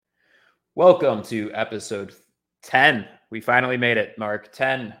Welcome to episode 10. We finally made it, Mark.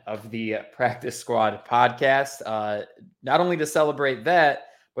 10 of the Practice Squad podcast. Not only to celebrate that,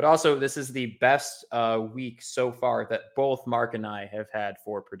 but also this is the best week so far that both Mark and I have had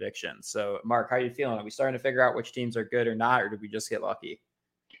for predictions. So, Mark, how are you feeling? Are we starting to figure out which teams are good or not, or did we just get lucky?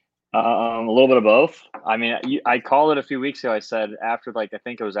 A little bit of both. I mean, I called it a few weeks ago. I said after, I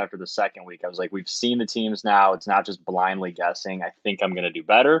think it was after the second week, I was like, we've seen the teams now. It's not just blindly guessing. I think I'm going to do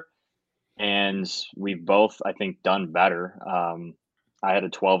better. And we've both, I think, done better. I had a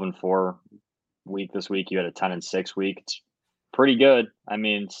 12-4 week this week. You had a 10-6 week. It's pretty good. I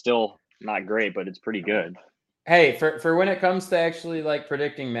mean, still not great, but it's pretty good. Hey, for when it comes to actually like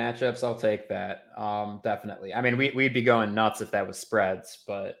predicting matchups, I'll take that. Definitely. I mean, we'd be going nuts if that was spreads,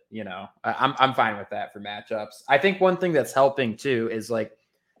 but I'm fine with that for matchups. I think one thing that's helping too is like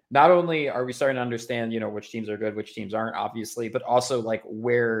not only are we starting to understand, which teams are good, which teams aren't, obviously, but also like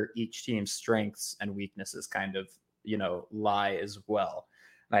where each team's strengths and weaknesses kind of, lie as well.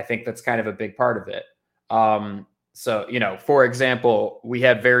 And I think that's kind of a big part of it. So, for example, we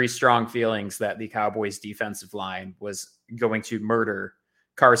had very strong feelings that the Cowboys defensive line was going to murder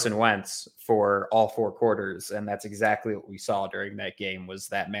Carson Wentz for all four quarters. And that's exactly what we saw during that game was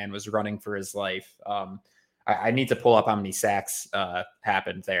that man was running for his life. I need to pull up how many sacks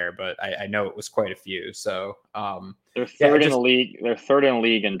happened there, but I know it was quite a few. So they're third in the league. They're third in the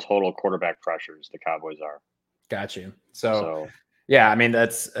league in total quarterback pressures. The Cowboys are. Got you. So yeah, I mean,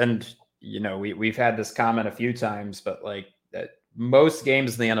 we've had this comment a few times, but like that most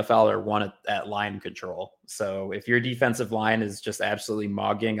games in the NFL are won at line control. So if your defensive line is just absolutely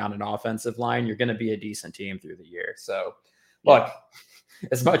mogging on an offensive line, you're going to be a decent team through the year. So look,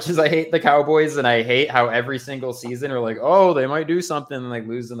 as much as I hate the Cowboys and I hate how every single season we're like, oh, they might do something and like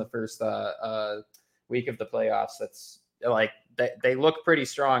lose in the first week of the playoffs. That's like they look pretty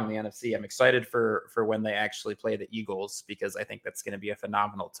strong in the NFC. I'm excited for when they actually play the Eagles because I think that's going to be a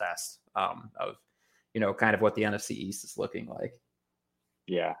phenomenal test of kind of what the NFC East is looking like.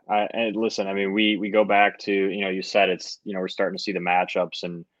 Yeah, and listen, I mean, we go back to you said it's we're starting to see the matchups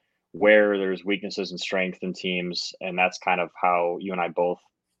and where there's weaknesses and strength in teams, and that's kind of how you and I both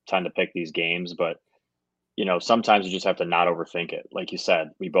tend to pick these games. But sometimes you just have to not overthink it. Like you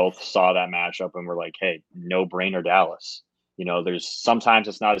said, we both saw that matchup and we're like, hey, no brainer Dallas. There's sometimes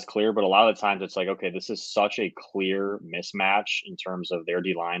it's not as clear, but a lot of the times it's like, okay, this is such a clear mismatch in terms of their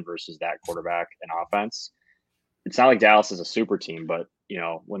D line versus that quarterback and offense. It's not like Dallas is a super team, but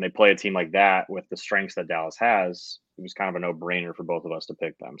when they play a team like that with the strengths that Dallas has, it was kind of a no-brainer for both of us to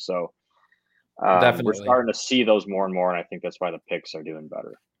pick them. So we're starting to see those more and more, and I think that's why the picks are doing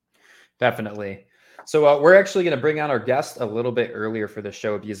better. Definitely. So we're actually going to bring on our guest a little bit earlier for the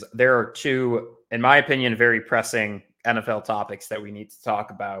show because there are two, in my opinion, very pressing NFL topics that we need to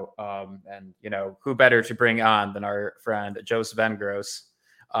talk about. And who better to bring on than our friend Joe Cvengros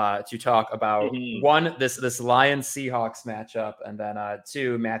to talk about one, this Lions Seahawks matchup, and then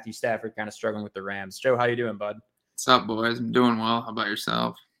two, Matthew Stafford kind of struggling with the Rams. Joe, how you doing, bud? What's up, boys? I'm doing well. How about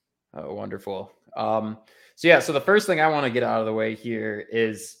yourself? Oh, wonderful. So the first thing I want to get out of the way here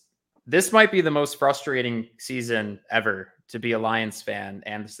is this might be the most frustrating season ever to be a Lions fan,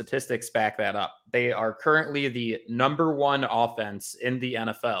 and the statistics back that up. They are currently the number one offense in the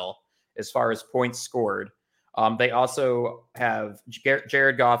NFL as far as points scored. They also have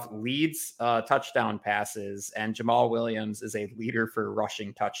Jared Goff leads touchdown passes, and Jamal Williams is a leader for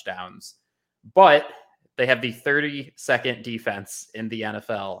rushing touchdowns. But they have the 32nd defense in the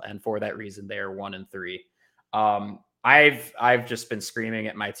NFL, and for that reason, they are 1-3. I've just been screaming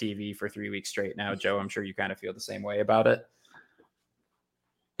at my TV for 3 weeks straight now, Joe. I'm sure you kind of feel the same way about it.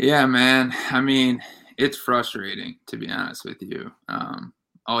 Yeah, man. I mean, it's frustrating, to be honest with you.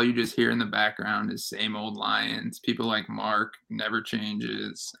 All you just hear in the background is same old Lions. People like Mark never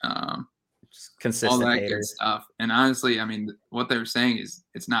changes. Just consistent all that haters. Good stuff. And honestly, I mean, what they're saying is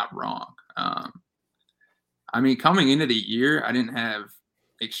it's not wrong. I mean, coming into the year, I didn't have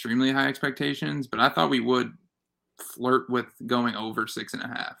extremely high expectations, but I thought we would flirt with going over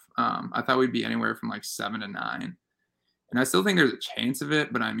 6.5. I thought we'd be anywhere from like 7 to 9. And I still think there's a chance of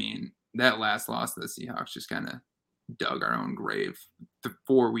it, but I mean, that last loss to the Seahawks just kind of dug our own grave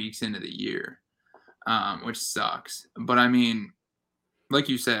 4 weeks into the year, which sucks. But I mean, like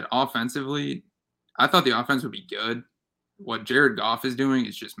you said, offensively, I thought the offense would be good. What Jared Goff is doing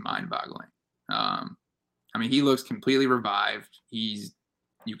is just mind-boggling. I mean, he looks completely revived.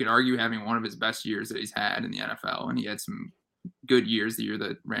 You could argue having one of his best years that he's had in the NFL, and he had some good years the year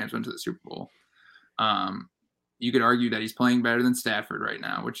that Rams went to the Super Bowl. You could argue that he's playing better than Stafford right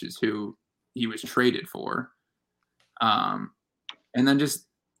now, which is who he was traded for. And then just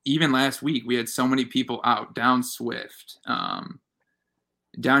even last week, we had so many people out, down Swift,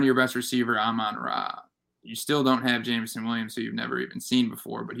 down your best receiver, Amon-Ra. You still don't have Jameson Williams, who you've never even seen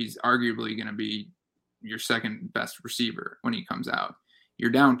before, but he's arguably going to be your second best receiver when he comes out. You're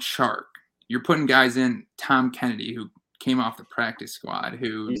down Chark. You're putting guys in, Tom Kennedy, who came off the practice squad,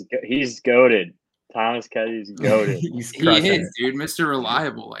 who he's goated. Thomas Kennedy's goated. he is, dude, Mr.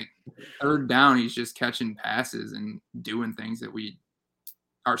 Reliable. Like third down, he's just catching passes and doing things that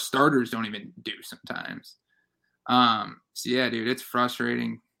our starters don't even do sometimes. So yeah, dude, it's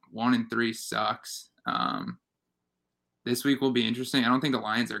frustrating. 1-3 sucks. This week will be interesting. I don't think the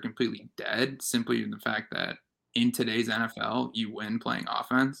Lions are completely dead, simply in the fact that in today's NFL, you win playing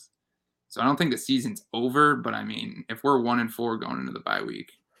offense. So I don't think the season's over, but I mean, if we're 1-4 going into the bye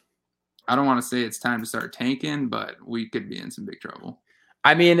week, I don't want to say it's time to start tanking, but we could be in some big trouble.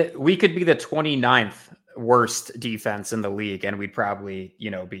 I mean, we could be the 29th worst defense in the league, and we'd probably,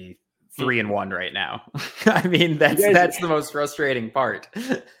 be 3-1 right now. I mean, that's the most frustrating part.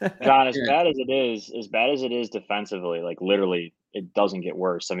 John, as bad as it is defensively, like literally, it doesn't get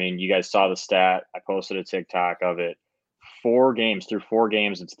worse. I mean, you guys saw the stat. I posted a TikTok of it. 4 games,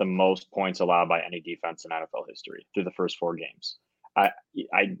 it's the most points allowed by any defense in NFL history through the first 4 games. I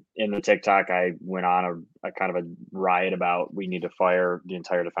in the TikTok, I went on a kind of a riot about we need to fire the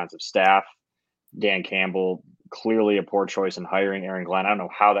entire defensive staff. Dan Campbell, clearly a poor choice in hiring Aaron Glenn. I don't know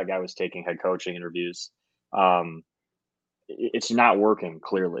how that guy was taking head coaching interviews. It's not working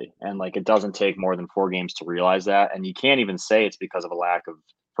clearly. And like, it doesn't take more than 4 games to realize that. And you can't even say it's because of a lack of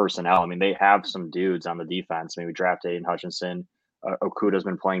personnel. I mean, they have some dudes on the defense. Maybe draft Aiden Hutchinson. Okuda's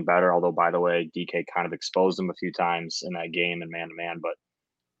been playing better, although, by the way, DK kind of exposed him a few times in that game and man-to-man. But,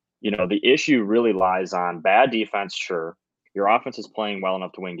 the issue really lies on bad defense, sure. Your offense is playing well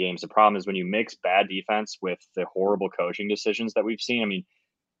enough to win games. The problem is when you mix bad defense with the horrible coaching decisions that we've seen. I mean,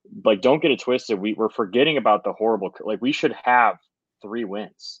 like, don't get it twisted. We're forgetting about the horrible – like, we should have 3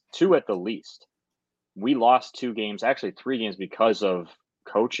 wins, 2 at the least. We lost 2 games, actually 3 games, because of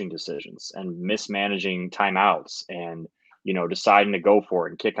coaching decisions and mismanaging timeouts and – deciding to go for it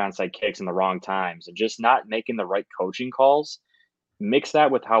and kick onside kicks in the wrong times and just not making the right coaching calls. Mix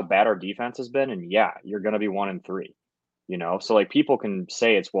that with how bad our defense has been, and yeah, you're going to be 1-3. So like, people can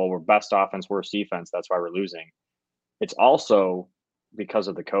say it's, well, we're best offense, worst defense, that's why we're losing. It's also because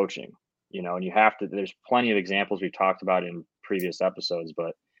of the coaching, and you have to. There's plenty of examples we've talked about in previous episodes,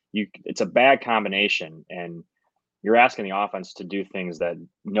 but it's a bad combination, and you're asking the offense to do things that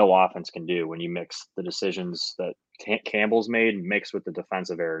no offense can do when you mix the decisions that Campbell's made mixed with the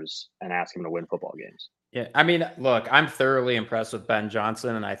defensive errors and ask him to win football games. Yeah, I mean, look, I'm thoroughly impressed with Ben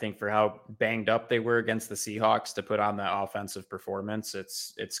Johnson, and I think for how banged up they were against the Seahawks to put on that offensive performance,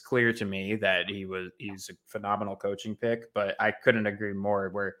 it's clear to me that he's a phenomenal coaching pick. But I couldn't agree more.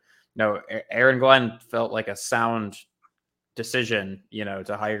 Where Aaron Glenn felt like a sound decision,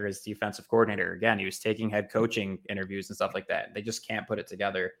 to hire his defensive coordinator. Again, he was taking head coaching interviews and stuff like that. They just can't put it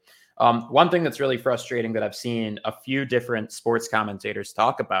together. One thing that's really frustrating that I've seen a few different sports commentators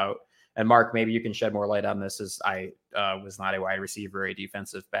talk about, and Mark, maybe you can shed more light on this, as I was not a wide receiver, a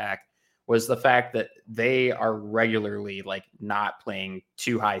defensive back, was the fact that they are regularly like not playing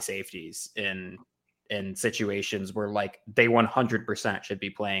too high safeties in situations where like they 100% should be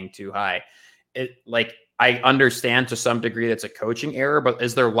playing too high. I understand to some degree that's a coaching error, but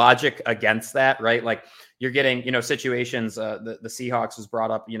is there logic against that, right? Like, you're getting, situations, the Seahawks was brought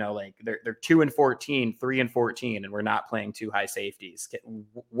up, like they're 2-14, 3-14, and we're not playing too high safeties.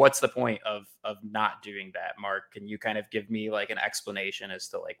 What's the point of not doing that, Mark? Can you kind of give me like an explanation as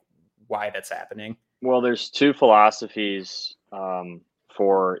to like why that's happening? Well, there's 2 philosophies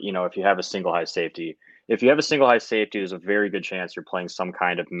for, if you have a single high safety. If you have a single high safety, there's a very good chance you're playing some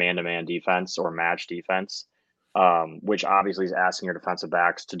kind of man-to-man defense or match defense, which obviously is asking your defensive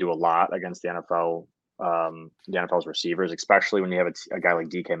backs to do a lot against the NFL, the NFL's receivers, especially when you have a guy like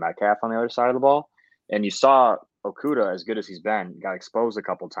DK Metcalf on the other side of the ball. And you saw Okuda, as good as he's been, got exposed a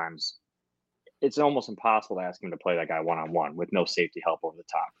couple times. It's almost impossible to ask him to play that guy one-on-one with no safety help over the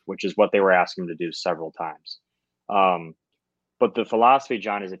top, which is what they were asking him to do several times. But the philosophy,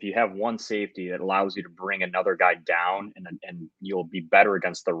 John, is if you have one safety that allows you to bring another guy down and you'll be better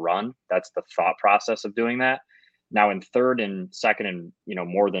against the run. That's the thought process of doing that. Now, in third and second and,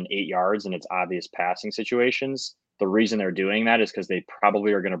 more than 8 yards and it's obvious passing situations, the reason they're doing that is because they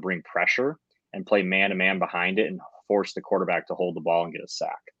probably are going to bring pressure and play man-to-man behind it and force the quarterback to hold the ball and get a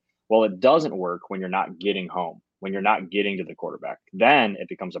sack. Well, it doesn't work when you're not getting home, when you're not getting to the quarterback. Then it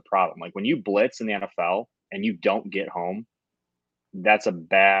becomes a problem. Like when you blitz in the NFL and you don't get home, that's a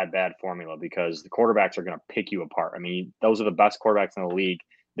bad formula because the quarterbacks are going to pick you apart. I mean, those are the best quarterbacks in the league.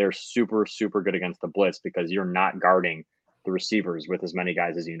 they're super, super good against the blitz because you're not guarding the receivers with as many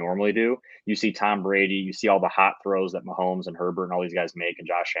guys as you normally do. You see Tom Brady, you see all the hot throws that Mahomes and Herbert and all these guys make, and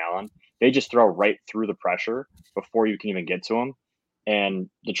Josh Allen. They just throw right through the pressure before you can even get to them. And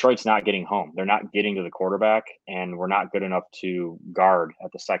Detroit's not getting home. They're not getting to the quarterback, and we're not good enough to guard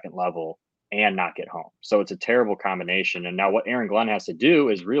at the second level and not get home. So it's a terrible combination. And now what Aaron Glenn has to do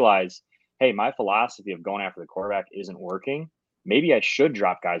is realize, hey, my philosophy of going after the quarterback isn't working. Maybe I should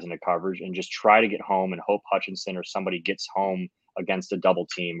drop guys into coverage and just try to get home and hope Hutchinson or somebody gets home against a double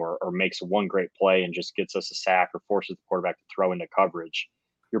team or makes one great play and just gets us a sack or forces the quarterback to throw into coverage.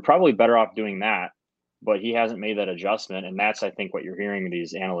 You're probably better off doing that, but he hasn't made that adjustment. And that's, I think, what you're hearing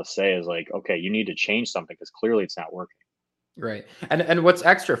these analysts say is like, okay, you need to change something because clearly it's not working. Right. And what's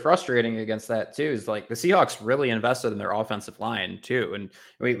extra frustrating against that too is like the Seahawks really invested in their offensive line too. And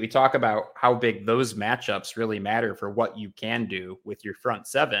we talk about how big those matchups really matter for what you can do with your front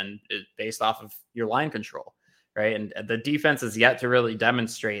seven based off of your line control. Right. And the defense is yet to really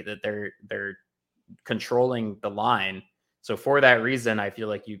demonstrate that they're controlling the line. So for that reason, I feel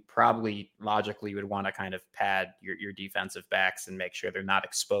like you probably logically would want to kind of pad your defensive backs and make sure they're not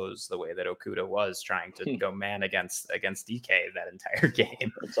exposed the way that Okudah was trying to go man against DK that entire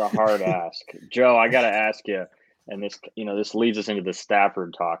game. It's a hard ask. Joe, I got to ask you, and this leads us into the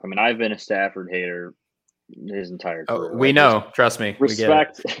Stafford talk. I mean, I've been a Stafford hater his entire career. We know, trust me.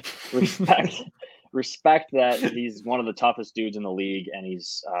 Respect that he's one of the toughest dudes in the league, and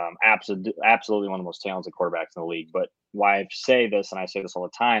he's absolutely one of the most talented quarterbacks in the league. But why I say this, and I say this all the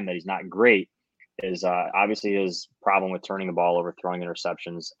time, that he's not great is obviously his problem with turning the ball over, throwing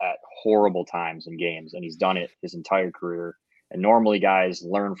interceptions at horrible times in games, and he's done it his entire career. And normally guys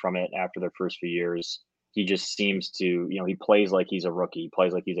learn from it after their first few years. He just seems to, he plays like he's a rookie. He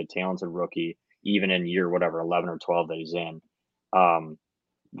plays like he's a talented rookie, even in year, 11 or 12 that he's in.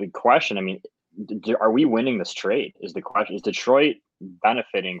 The question, I mean, are we winning this trade is the question. Is Detroit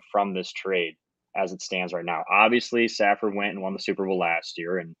benefiting from this trade as it stands right now? Obviously, Stafford went and won the Super Bowl last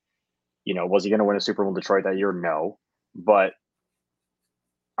year. And, was he going to win a Super Bowl in Detroit that year? No. But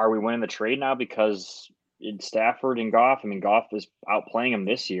are we winning the trade now because it's Stafford and Goff? I mean, Goff is outplaying him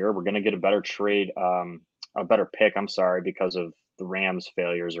this year. We're going to get a better trade, a better pick, because of the Rams'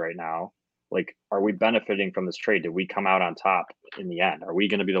 failures right now. Like, are we benefiting from this trade? Did we come out on top in the end? Are we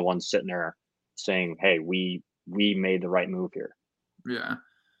going to be the ones sitting there saying, hey, we made the right move here? Yeah.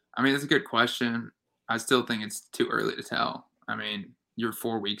 I mean, that's a good question. I still think it's too early to tell. I mean, you're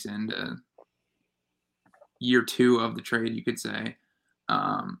 4 weeks into year 2 of the trade, you could say.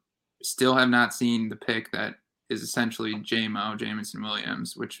 Still have not seen the pick that is essentially Jamison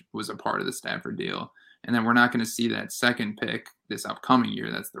Williams, which was a part of the Stafford deal. And then we're not going to see that second pick this upcoming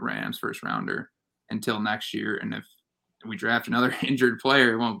year. That's the Rams first rounder until next year. And if we draft another injured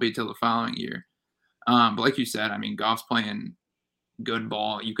player, it won't be till the following year. But like you said, I mean, Goff's playing good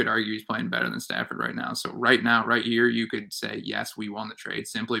ball. You could argue he's playing better than Stafford right now. So right now, right here, you could say, yes, we won the trade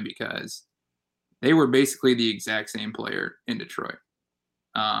simply because they were basically the exact same player in Detroit.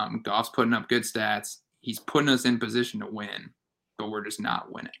 Goff's putting up good stats. He's putting us in position to win, but we're just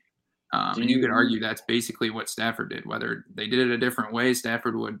not winning. And you could argue that's basically what Stafford did. Whether they did it a different way,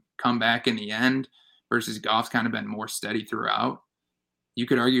 Stafford would come back in the end versus Goff's kind of been more steady throughout. You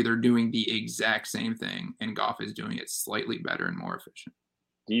could argue they're doing the exact same thing, and Goff is doing it slightly better and more efficient.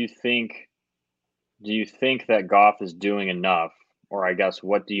 Do you think that Goff is doing enough, or I guess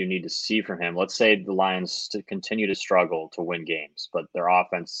what do you need to see from him? Let's say the Lions continue to struggle to win games, but their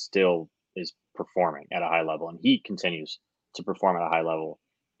offense still is performing at a high level, and he continues to perform at a high level.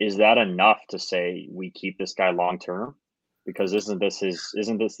 Is that enough to say we keep this guy long term? Because isn't this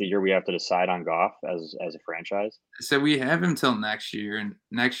the year we have to decide on Goff as a franchise? So we have him till next year, and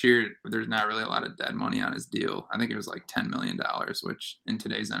next year there's not really a lot of dead money on his deal. I think it was like $10 million, which in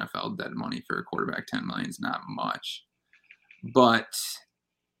today's NFL, dead money for a quarterback, $10 million is not much. But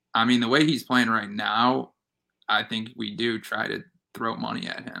I mean, the way he's playing right now, I think we do try to throw money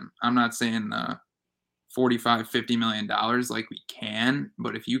at him. I'm not saying the $45-50 million like we can,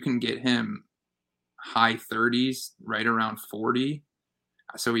 but if you can get him high 30s, right around 40,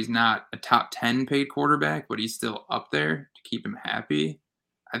 so he's not a top 10 paid quarterback, but he's still up there to keep him happy,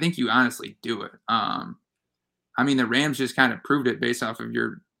 I think you honestly do it. I mean, the Rams just kind of proved it based off of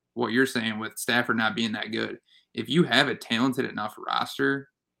what you're saying with Stafford not being that good. If you have a talented enough roster,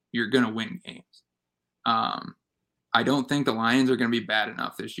 you're going to win games. I don't think the Lions are going to be bad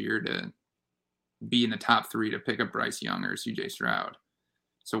enough this year to be in the top 3 to pick up Bryce Young or CJ Stroud.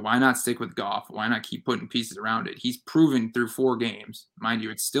 So why not stick with Goff? Why not keep putting pieces around it? He's proven through 4 games. Mind you,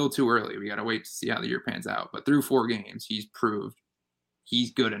 it's still too early. We got to wait to see how the year pans out. But through 4 games, he's proved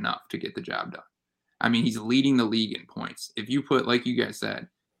he's good enough to get the job done. I mean, he's leading the league in points. If you put, like you guys said,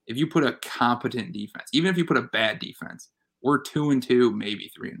 if you put a competent defense, even if you put a bad defense, we're 2-2,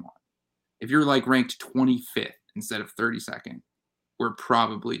 maybe 3-1. If you're like ranked 25th instead of 32nd, we're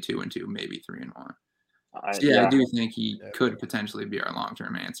probably 2-2, maybe 3-1. So I do think he could potentially be our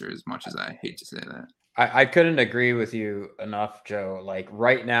long-term answer, as much as I hate to say that. I couldn't agree with you enough, Joe. Like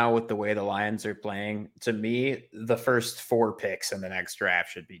right now with the way the Lions are playing, to me, the first 4 picks in the next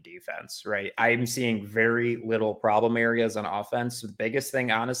draft should be defense, right? I'm seeing very little problem areas on offense. The biggest thing,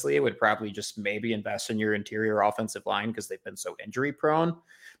 honestly, would probably just maybe invest in your interior offensive line because they've been so injury prone.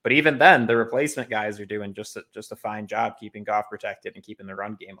 But even then, the replacement guys are doing just a fine job keeping Goff protected and keeping the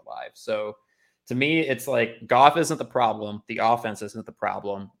run game alive. So to me, it's like Goff isn't the problem. The offense isn't the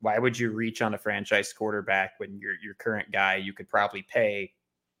problem. Why would you reach on a franchise quarterback when your current guy you could probably pay,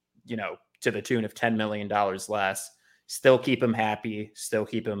 to the tune of $10 million less, still keep him happy, still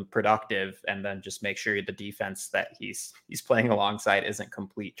keep him productive, and then just make sure the defense that he's playing alongside isn't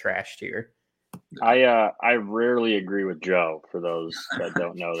complete trash tier. I rarely agree with Joe, for those that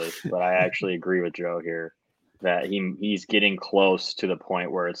don't know this, but I actually agree with Joe here that he's getting close to the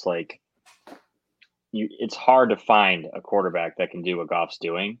point where it's like, it's hard to find a quarterback that can do what Goff's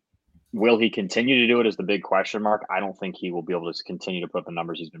doing. Will he continue to do it is the big question mark. I don't think he will be able to continue to put the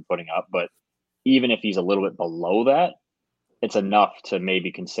numbers he's been putting up. But even if he's a little bit below that, it's enough to maybe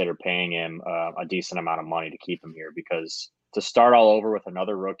consider paying him a decent amount of money to keep him here. Because to start all over with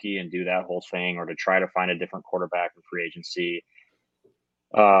another rookie and do that whole thing, or to try to find a different quarterback in free agency,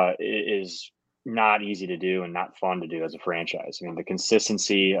 is not easy to do and not fun to do as a franchise. I mean, the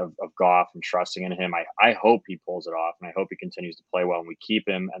consistency of Goff and trusting in him, I hope he pulls it off, and I hope he continues to play well and we keep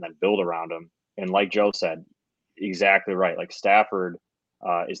him and then build around him. And like Joe said, exactly right. Like Stafford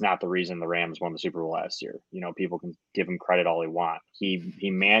is not the reason the Rams won the Super Bowl last year. People can give him credit all they want. He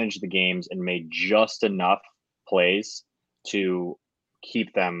managed the games and made just enough plays to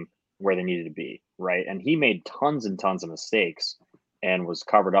keep them where they needed to be, right? And he made tons and tons of mistakes and was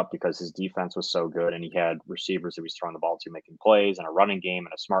covered up because his defense was so good, and he had receivers that he was throwing the ball to, making plays, and a running game,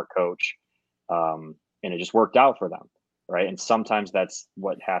 and a smart coach. And it just worked out for them, right? And sometimes that's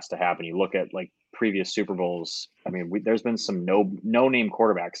what has to happen. You look at like previous Super Bowls. I mean, there's been some no-name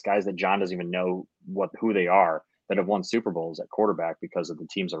quarterbacks, guys that John doesn't even know who they are, that have won Super Bowls at quarterback because of the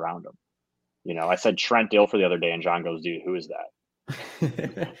teams around them. I said Trent Dilfer the other day, and John goes, "Dude, who is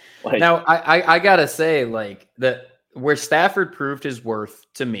that?" Now, I gotta say, like, that where Stafford proved his worth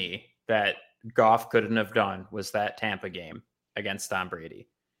to me that Goff couldn't have done was that Tampa game against Tom Brady.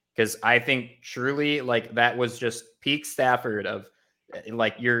 Because I think truly, like, that was just peak Stafford of,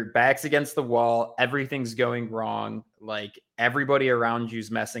 like, your back's against the wall, everything's going wrong, like, everybody around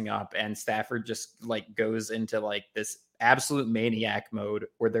you's messing up, and Stafford just, like, goes into, like, this absolute maniac mode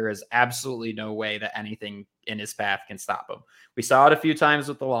where there is absolutely no way that anything in his path can stop him. We saw it a few times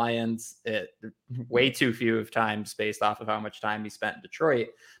with the Lions, way too few of times based off of how much time he spent in Detroit.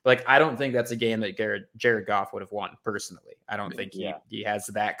 But like, I don't think that's a game that Jared Goff would have won personally. I don't think he has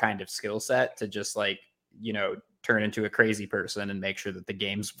that kind of skill set to just like, turn into a crazy person and make sure that the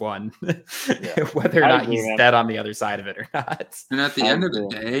game's won, whether or not he's dead on the other side of it or not. And at the end of the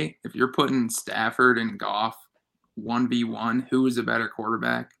day, if you're putting Stafford and Goff 1v1, who is a better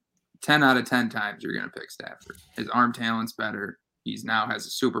quarterback? 10 out of 10 times you're going to pick Stafford. His arm talent's better. He's now has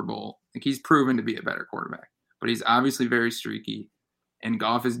a Super Bowl. Like, he's proven to be a better quarterback. But he's obviously very streaky, and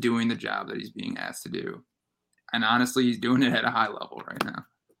Goff is doing the job that he's being asked to do. And honestly, he's doing it at a high level right now.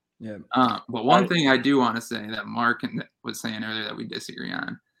 Yeah. But one thing I do want to say that Mark was saying earlier that we disagree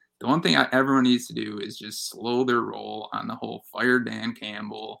on, the one thing everyone needs to do is just slow their roll on the whole fire Dan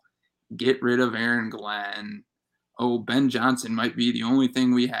Campbell, get rid of Aaron Glenn. Oh, Ben Johnson might be the only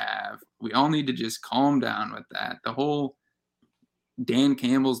thing we have. We all need to just calm down with that. The whole Dan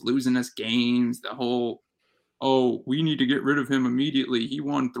Campbell's losing us games. The whole, we need to get rid of him immediately. He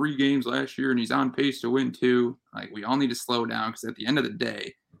won 3 games last year and he's on pace to win 2. Like, we all need to slow down, because at the end of the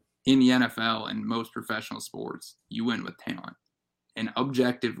day, in the NFL and most professional sports, you win with talent. And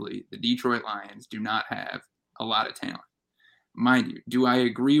objectively, the Detroit Lions do not have a lot of talent. Mind you, do I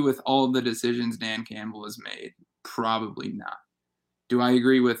agree with all of the decisions Dan Campbell has made? Probably not. Do I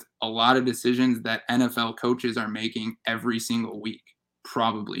agree with a lot of decisions that NFL coaches are making every single week?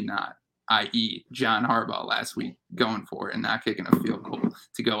 Probably not. I.e., John Harbaugh last week going for it and not kicking a field goal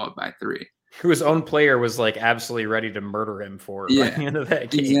to go up by 3. Whose own player was like absolutely ready to murder him for by the end of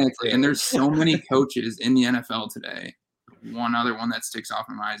that game. Exactly. And there's so many coaches in the NFL today one other one that sticks off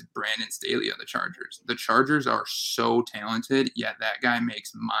in my mind is Brandon Staley of the Chargers. The Chargers are so talented, yet that guy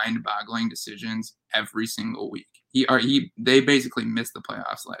makes mind-boggling decisions every single week. They basically missed the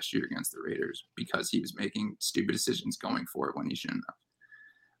playoffs last year against the Raiders because he was making stupid decisions going for it when he shouldn't have.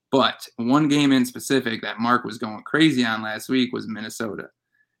 But one game in specific that Mark was going crazy on last week was Minnesota.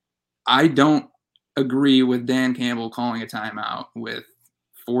 I don't agree with Dan Campbell calling a timeout with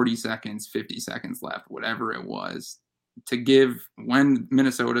 40 seconds, 50 seconds left, whatever it was, to give when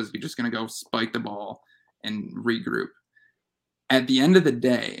Minnesota's just going to go spike the ball and regroup. At the end of the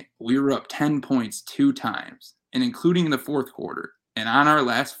day, we were up 10 points 2 times, and including the fourth quarter. And on our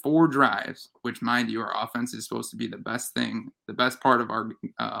last 4 drives, which, mind you, our offense is supposed to be the best part of our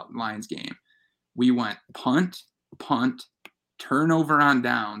Lions game, we went punt, turnover on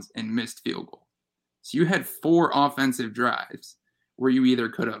downs, and missed field goal. So you had 4 offensive drives where you either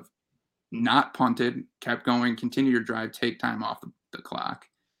could have not punted, kept going, continue your drive, take time off the clock.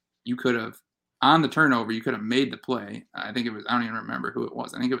 You could have, on the turnover, you could have made the play. I think it was, I don't even remember who it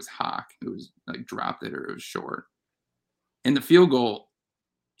was. I think it was Hawk who was like dropped it or it was short. In the field goal,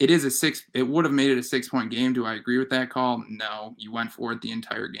 it would have made it a 6-point game. Do I agree with that call? No. You went for it the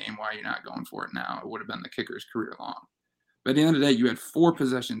entire game. Why are you not going for it now? It would have been the kicker's career long. But at the end of the day, you had 4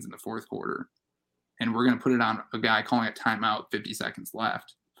 possessions in the fourth quarter, and we're going to put it on a guy calling a timeout 50 seconds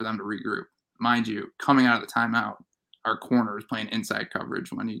left for them to regroup. Mind you, coming out of the timeout, our corner was playing inside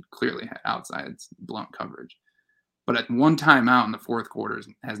coverage when he clearly had outside blunt coverage. But at one timeout in the fourth quarter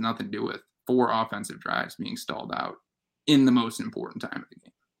has nothing to do with 4 offensive drives being stalled out in the most important time of the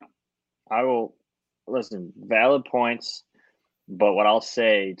game. I will listen, valid points, but what I'll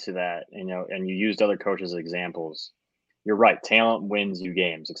say to that, and you used other coaches as examples, you're right. Talent wins you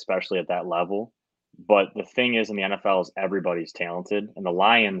games, especially at that level. But the thing is, in the NFL, is everybody's talented, and the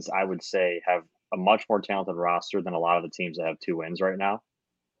Lions, I would say, have a much more talented roster than a lot of the teams that have 2 wins right now.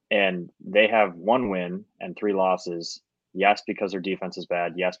 And they have 1 win and 3 losses. Yes, because their defense is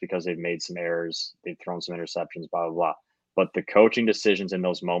bad. Yes, because they've made some errors. They've thrown some interceptions, blah, blah, blah. But the coaching decisions in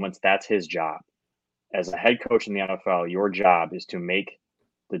those moments, that's his job. As a head coach in the NFL, your job is to make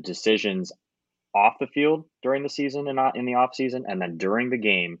the decisions off the field during the season and not in the off season. And then during the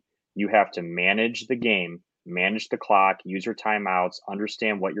game, you have to manage the game, manage the clock, use your timeouts,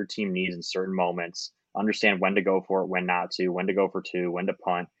 understand what your team needs in certain moments, understand when to go for it, when not to, when to go for 2, when to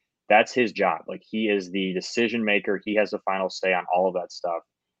punt. That's his job. Like, he is the decision maker. He has the final say on all of that stuff.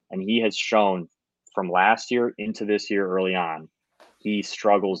 And he has shown from last year into this year early on, he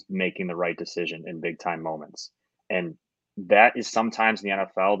struggles making the right decision in big time moments. And that is sometimes in the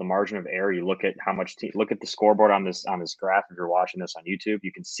NFL, the margin of error. You look at how much, look at the scoreboard on this graph. If you're watching this on YouTube,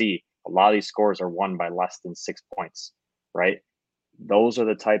 you can see a lot of these scores are won by less than 6 points, right? Those are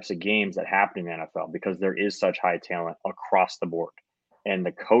the types of games that happen in the NFL because there is such high talent across the board. And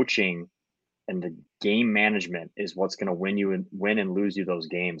the coaching and the game management is what's going to win and lose you those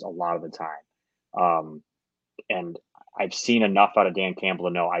games a lot of the time. And I've seen enough out of Dan Campbell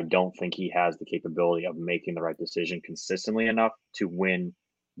to know I don't think he has the capability of making the right decision consistently enough to win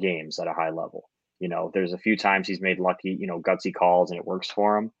games at a high level. There's a few times he's made lucky, gutsy calls and it works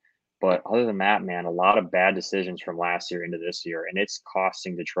for him. But other than that, man, a lot of bad decisions from last year into this year, and it's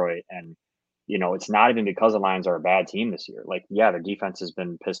costing Detroit. And, it's not even because the Lions are a bad team this year. Like, yeah, their defense has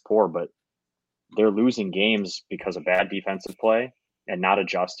been piss poor, but they're losing games because of bad defensive play and not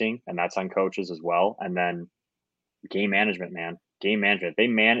adjusting. And that's on coaches as well. And then game management, man. Game management.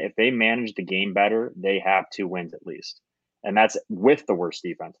 If they manage the game better, they have 2 wins at least. And that's with the worst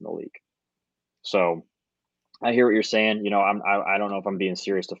defense in the league. So I hear what you're saying. I don't know if I'm being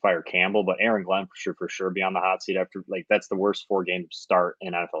serious to fire Campbell, but Aaron Glenn should for sure be on the hot seat after, like, that's the worst 4-game start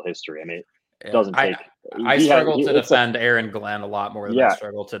in NFL history. I mean, it doesn't take. I struggle to defend Aaron Glenn a lot more than I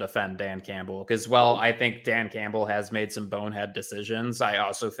struggle to defend Dan Campbell because, well, I think Dan Campbell has made some bonehead decisions. I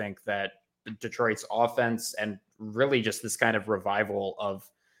also think that Detroit's offense and really just this kind of revival of,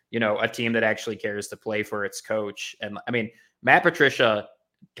 a team that actually cares to play for its coach. And I mean, Matt Patricia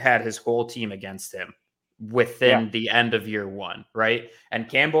had his whole team against him within the end of year 1, right? And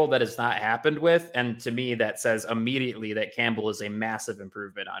Campbell, that has not happened with. And to me, that says immediately that Campbell is a massive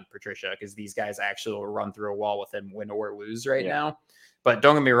improvement on Patricia because these guys actually will run through a wall with him, win or lose now. But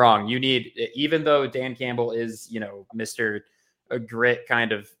don't get me wrong, even though Dan Campbell is, Mr. a grit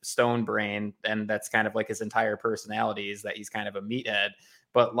kind of stone brain, and that's kind of like his entire personality is that he's kind of a meathead,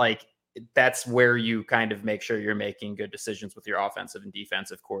 but like that's where you kind of make sure you're making good decisions with your offensive and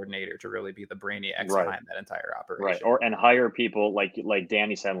defensive coordinator to really be the brainiacs behind that entire operation. Right. And hire people like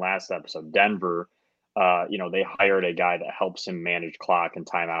Danny said last episode, Denver, they hired a guy that helps him manage clock and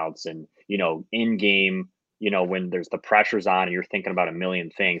timeouts and, in-game, when there's the pressures on and you're thinking about a million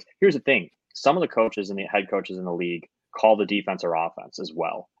things. Here's the thing. Some of the coaches and the head coaches in the league call the defense or offense as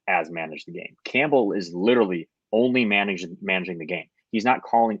well as manage the game. Campbell is literally only managing the game. He's not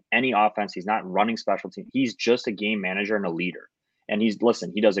calling any offense. He's not running special teams. He's just a game manager and a leader. And he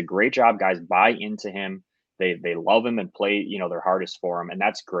does a great job. Guys buy into him. They love him and play, their hardest for him. And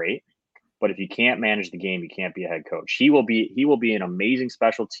that's great. But if you can't manage the game, you can't be a head coach. He will be an amazing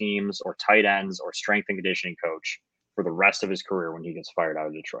special teams or tight ends or strength and conditioning coach for the rest of his career when he gets fired out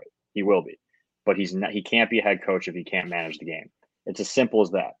of Detroit. He will be. But he can't be a head coach if he can't manage the game. It's as simple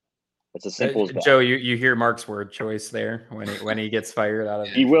as that. It's as simple as that. Joe, you hear Mark's word choice there when he gets fired out of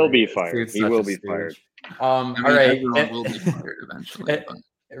He will be fired. He will be fired. All right. Everyone will be fired eventually.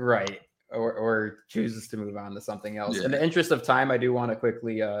 Right. Or chooses to move on to something else. Yeah. In the interest of time, I do want to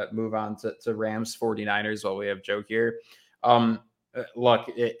quickly move on to Rams 49ers while we have Joe here. Look,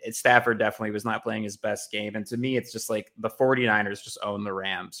 Stafford definitely was not playing his best game. And to me, it's just like the 49ers just own the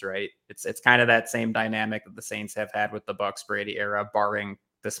Rams, right? It's kind of that same dynamic that the Saints have had with the Bucs Brady era, barring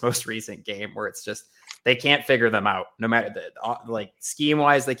this most recent game where it's just they can't figure them out. No matter like scheme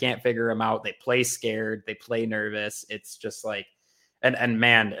wise, they can't figure them out. They play scared. They play nervous. It's just like, and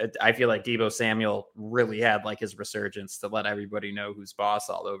man, I feel like Deebo Samuel really had like his resurgence to let everybody know who's boss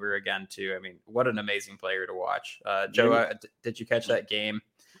all over again too. I mean, what an amazing player to watch. Joe, did you catch that game?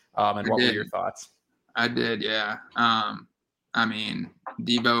 And what were your thoughts? I did, yeah. I mean,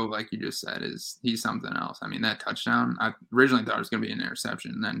 Deebo, like you just said, he's something else. I mean, that touchdown, I originally thought it was going to be an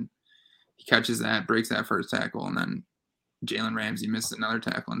interception. And then he catches that, breaks that first tackle, and then Jalen Ramsey missed another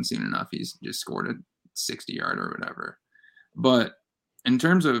tackle, and soon enough, he's just scored a 60-yard or whatever. But in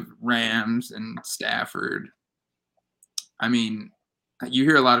terms of Rams and Stafford, I mean, you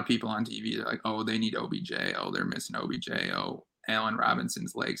hear a lot of people on TV, they're like, oh, they need OBJ. Oh, they're missing OBJ. Oh, Allen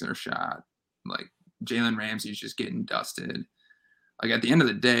Robinson's legs are shot. Like, Jalen Ramsey's just getting dusted. Like, at the end of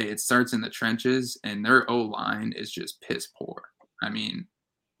the day, it starts in the trenches, and their O-line is just piss poor. I mean,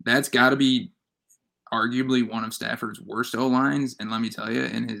 that's got to be arguably one of Stafford's worst O-lines. And let me tell you,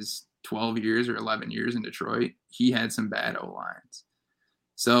 in his 12 years or 11 years in Detroit, he had some bad O-lines.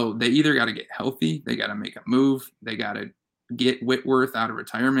 So they either got to get healthy, they got to make a move, they got to get Whitworth out of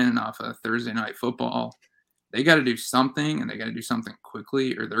retirement and off of Thursday Night Football. They got to do something, and they got to do something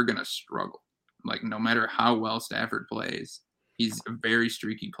quickly, or they're going to struggle. Like, no matter how well Stafford plays, he's a very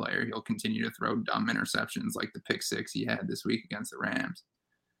streaky player. He'll continue to throw dumb interceptions like the pick six he had this week against the Rams.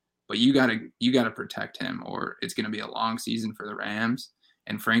 But you gotta protect him, or it's going to be a long season for the Rams.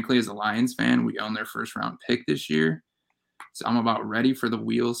 And frankly, as a Lions fan, we own their first round pick this year. So I'm about ready for the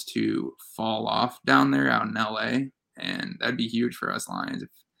wheels to fall off down there out in LA. And that'd be huge for us Lions. If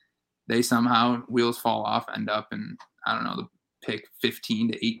they somehow, wheels fall off, end up in, I don't know, the pick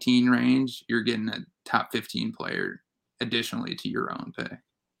 15 to 18 range, you're getting a top 15 player additionally to your own pick.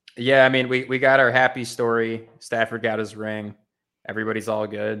 Yeah, I mean, we got our happy story. Stafford got his ring. Everybody's all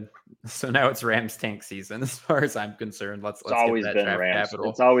good. So now it's Rams tank season, as far as I'm concerned. Let's always get that been draft Rams. capital.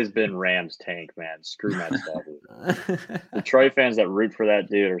 It's always been Rams tank, man. Screw Matt Stafford. Detroit fans that root for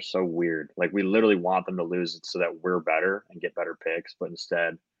that dude are so weird. Like, we literally want them to lose it so that we're better and get better picks, but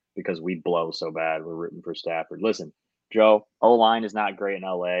instead, because we blow so bad, we're rooting for Stafford. Listen, Joe, O-line is not great in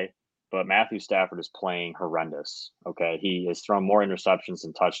LA, but Matthew Stafford is playing horrendous. Okay, he has thrown more interceptions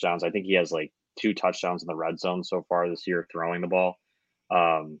than touchdowns. I think he has like 2 touchdowns in the red zone so far this year throwing the ball.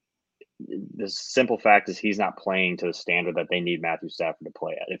 The simple fact is he's not playing to the standard that they need Matthew Stafford to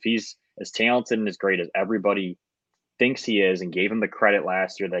play at. If he's as talented and as great as everybody thinks he is and gave him the credit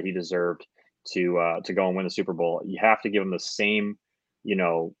last year that he deserved to go and win the Super Bowl, you have to give him the same,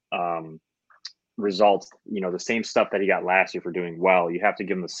 results, the same stuff that he got last year for doing well. You have to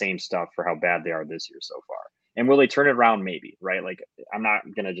give him the same stuff for how bad they are this year so far. And will they turn it around? Maybe, right? Like, I'm not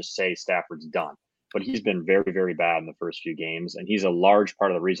going to just say Stafford's done, but he's been very, very bad in the first few games. And he's a large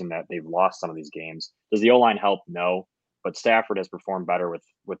part of the reason that they've lost some of these games. Does the O-line help? No, but Stafford has performed better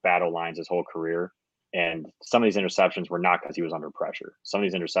with bad O-lines his whole career. And some of these interceptions were not because he was under pressure. Some of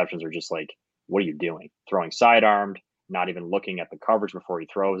these interceptions are just like, what are you doing? Throwing sidearmed, not even looking at the coverage before he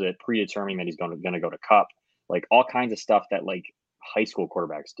throws it, predetermining that he's going to go to cup, like all kinds of stuff that like high school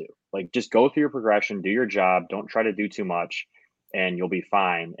quarterbacks do. Like, just go through your progression, do your job, don't try to do too much, and you'll be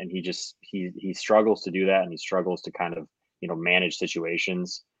fine. And he struggles to do that, and he struggles to kind of manage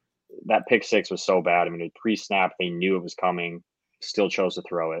situations. That pick six was so bad. I mean, pre-snap, they knew it was coming, still chose to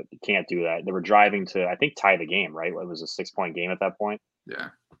throw it. You can't do that. They were driving to, I think, tie the game, right? It was a 6-point game at that point. Yeah.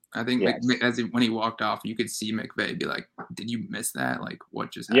 I think when he walked off, you could see McVay be like, did you miss that? Like,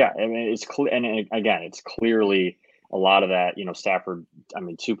 what just happened? Yeah, I mean, it's clear. And again, it's clearly, a lot of that, Stafford, I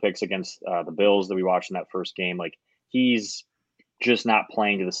mean, 2 picks against the Bills that we watched in that first game. Like, he's just not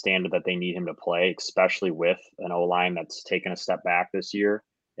playing to the standard that they need him to play, especially with an O-line that's taken a step back this year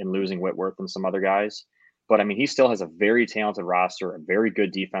and losing Whitworth and some other guys. But I mean, he still has a very talented roster, a very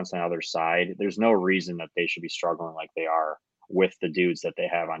good defense on the other side. There's no reason that they should be struggling like they are with the dudes that they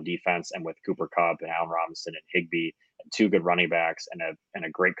have on defense and with Cooper Kupp and Allen Robinson and Higbee, and 2 good running backs and a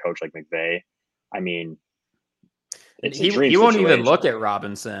great coach like McVay. I mean, it's a dream he won't even situation. look at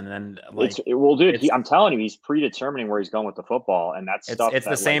Robinson, and like, dude, I'm telling you, he's predetermining where he's going with the football, and that's stuff. It's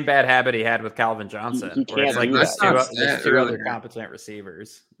the same bad habit he had with Calvin Johnson. He can't where it's do like that. there's 2 other competent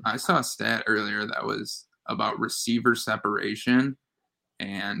receivers. I saw a stat earlier that was about receiver separation,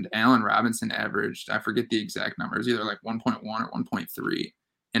 and Allen Robinson averaged, I forget the exact numbers, either like 1.1 or 1.3.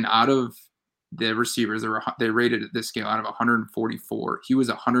 And out of the receivers, they rated this scale out of 144. He was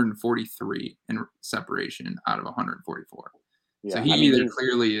 143 in separation out of 144. Yeah, so he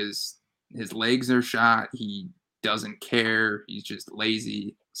clearly is, his legs are shot. He doesn't care. He's just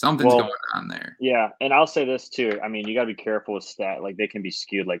lazy. Something's going on there. Yeah, and I'll say this too. I mean, you got to be careful with stat. Like, they can be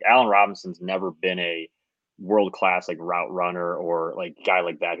skewed. Like, Allen Robinson's never been a world-class like route runner or like guy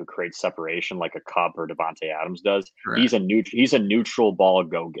like that who creates separation like a Kupp or Devontae Adams does. Right. He's a neutral ball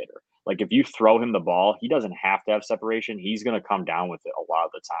go-getter. Like, if you throw him the ball, he doesn't have to have separation. He's going to come down with it a lot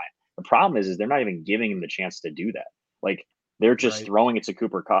of the time. The problem is they're not even giving him the chance to do that. Like, they're just throwing it to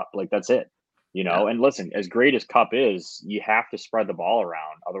Cooper Kupp. Like, that's it. Yeah. And listen, as great as Kupp is, you have to spread the ball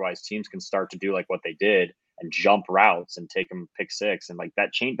around. Otherwise, teams can start to do like what they did and jump routes and take them pick 6. And like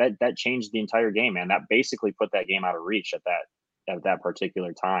that changed the entire game, man. That basically put that game out of reach at that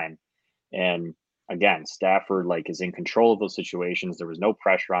particular time. And again, Stafford like is in control of those situations. There was no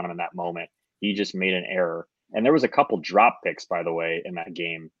pressure on him in that moment. He just made an error. And there was a couple drop picks, by the way, in that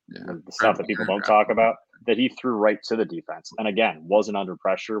game. Yeah. The stuff that people don't talk about that he threw right to the defense. And again, wasn't under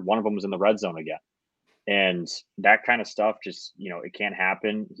pressure. One of them was in the red zone again. And that kind of stuff just, it can't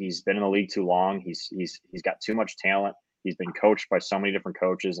happen. He's been in the league too long. He's got too much talent. He's been coached by so many different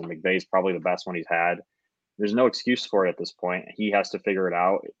coaches, and McVay's probably the best one he's had. There's no excuse for it at this point. He has to figure it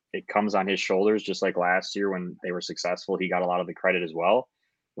out. It comes on his shoulders, just like last year when they were successful. He got a lot of the credit as well.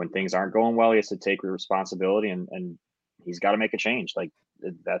 When things aren't going well, he has to take responsibility and he's got to make a change. Like,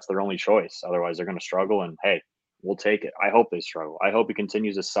 that's their only choice. Otherwise, they're going to struggle. And hey, we'll take it. I hope they struggle. I hope he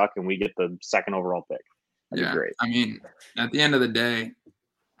continues to suck and we get the 2nd overall pick. That'd be great. I mean, at the end of the day,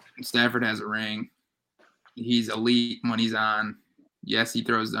 Stafford has a ring. He's elite when he's on. Yes, he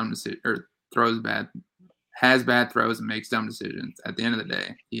throws dumb decisions or has bad throws and makes dumb decisions. At the end of the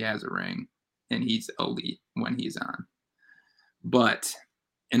day, he has a ring and he's elite when he's on. But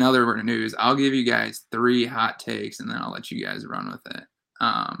in other news, I'll give you guys 3 hot takes and then I'll let you guys run with it.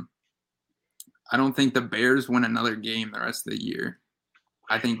 I don't think the Bears win another game the rest of the year.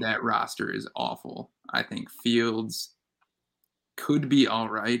 I think that roster is awful. I think Fields could be all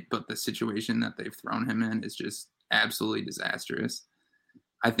right, but the situation that they've thrown him in is just absolutely disastrous.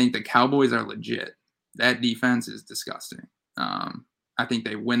 I think the Cowboys are legit. That defense is disgusting. I think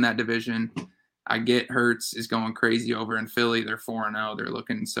they win that division. I get Hurts is going crazy over in Philly. They're 4-0. They're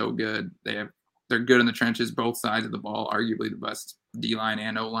looking so good. They're good in the trenches, both sides of the ball, arguably the best D-line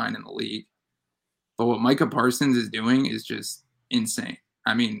and O-line in the league. But what Micah Parsons is doing is just insane.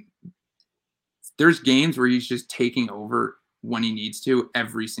 I mean, there's games where he's just taking over when he needs to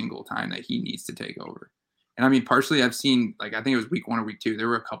every single time that he needs to take over. And I mean, partially I've seen, like, I think it was week 1 or week 2, there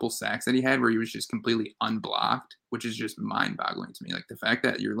were a couple sacks that he had where he was just completely unblocked, which is just mind-boggling to me. Like, the fact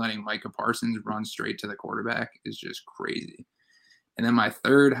that you're letting Micah Parsons run straight to the quarterback is just crazy. And then my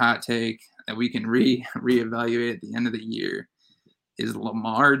 3rd hot take that we can reevaluate at the end of the year is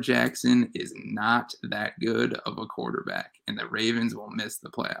Lamar Jackson is not that good of a quarterback, and the Ravens will miss the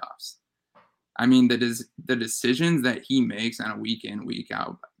playoffs. I mean, the decisions that he makes on a week-in,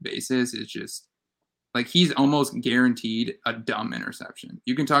 week-out basis is just, like, he's almost guaranteed a dumb interception.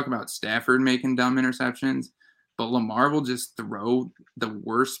 You can talk about Stafford making dumb interceptions, but Lamar will just throw the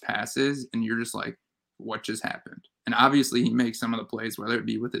worst passes, and you're just like, what just happened? And obviously he makes some of the plays, whether it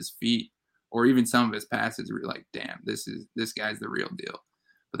be with his feet or even some of his passes, where you're like, damn, this guy's the real deal.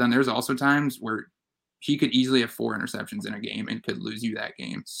 But then there's also times where he could easily have 4 interceptions in a game and could lose you that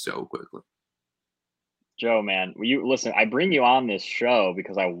game so quickly. Joe, man, listen, I bring you on this show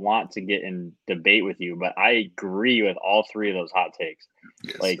because I want to get in debate with you, but I agree with all 3 of those hot takes,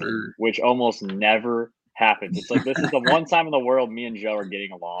 yes, sir. Which almost never happens. It's like, this is the one time in the world me and Joe are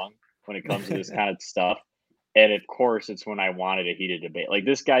getting along when it comes to this kind of stuff. And of course, it's when I wanted a heated debate. Like,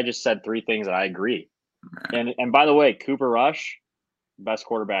 this guy just said 3 things that I agree. And by the way, Cooper Rush, best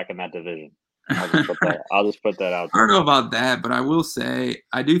quarterback in that division. I'll just put that out I there. don't know about that, but I will say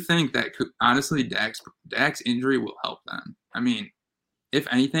I do think that honestly Dak's injury will help them. I mean, if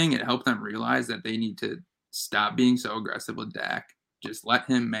anything, it helped them realize that they need to stop being so aggressive with Dak. Just let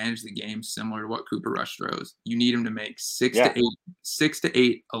him manage the game similar to what Cooper Rush throws. You need him to make six to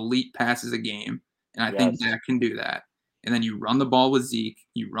eight elite passes a game, and I think Dak can do that. And then you run the ball with Zeke,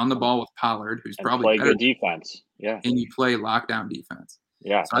 you run the ball with Pollard, who's probably play better, good defense. Yeah, and you play lockdown defense.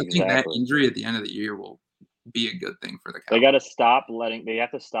 Yeah, so I think that injury at the end of the year will be a good thing for the Cowboys. They got to stop They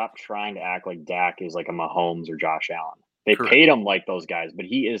have to stop trying to act like Dak is like a Mahomes or Josh Allen. They paid him like those guys, but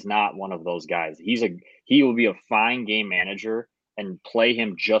he is not one of those guys. He will be a fine game manager and play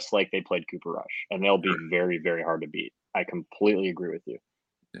him just like they played Cooper Rush, and they'll be very, very hard to beat. I completely agree with you.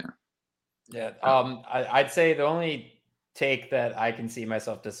 Yeah. I'd say the only take that I can see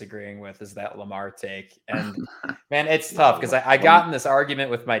myself disagreeing with is that Lamar take. And man, it's tough because I got in this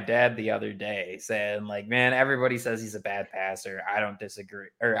argument with my dad the other day saying like, man, everybody says he's a bad passer. I don't disagree,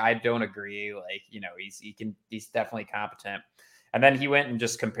 or I don't agree. Like, he's definitely competent. And then he went and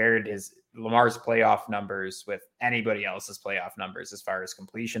just compared Lamar's playoff numbers with anybody else's playoff numbers as far as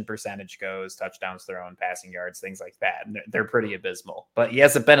completion percentage goes, touchdowns thrown, passing yards, things like that. And they're pretty abysmal. But he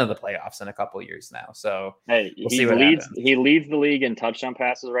hasn't been in the playoffs in a couple of years now. So we'll see what happens. He leads the league in touchdown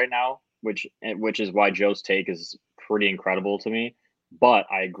passes right now, which is why Joe's take is pretty incredible to me. But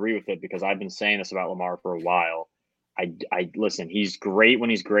I agree with it because I've been saying this about Lamar for a while. I listen, he's great when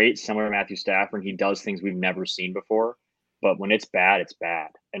he's great, similar to Matthew Stafford. He does things we've never seen before. But when it's bad, it's bad.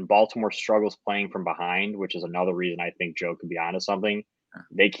 And Baltimore struggles playing from behind, which is another reason I think Joe could be onto something.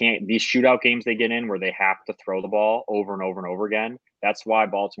 They can't, these shootout games they get in where they have to throw the ball over and over and over again. That's why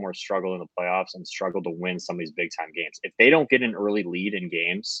Baltimore struggled in the playoffs and struggled to win some of these big time games. If they don't get an early lead in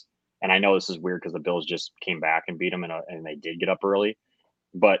games, and I know this is weird because the Bills just came back and beat them and they did get up early.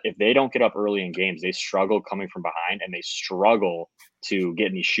 But if they don't get up early in games, they struggle coming from behind and they struggle to get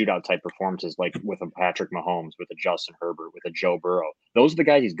in these shootout type performances like with a Patrick Mahomes, with a Justin Herbert, with a Joe Burrow. Those are the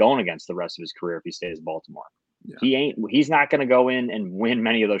guys he's going against the rest of his career if he stays in Baltimore. Yeah. He's not going to go in and win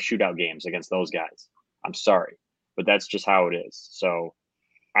many of those shootout games against those guys. I'm sorry, but that's just how it is. So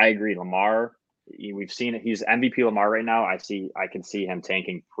I agree. Lamar, we've seen it. He's MVP Lamar right now. I can see him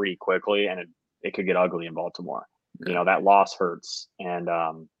tanking pretty quickly, and it could get ugly in Baltimore. Yeah. That loss hurts, and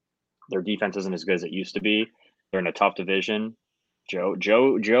their defense isn't as good as it used to be. They're in a tough division.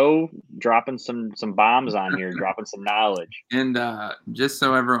 Joe dropping some bombs on here, dropping some knowledge. And just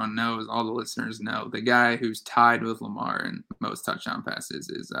so everyone knows, all the listeners know, the guy who's tied with Lamar in most touchdown passes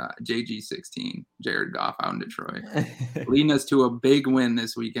is JG16, Jared Goff out in Detroit, leading us to a big win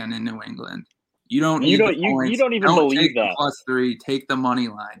this weekend in New England. You don't even believe that. +3, take the money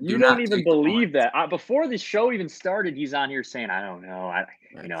line. You don't even believe that. Before the show even started, he's on here saying, "I don't know. I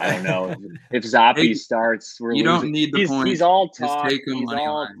don't know if Zappi starts. You don't need the points. He's all talk. Just take the money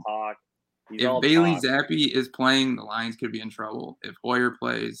line. Talk. If Bailey Zappi is playing, the Lions could be in trouble. If Hoyer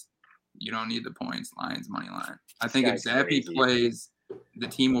plays, you don't need the points. Lions money line. I think if Zappi plays, the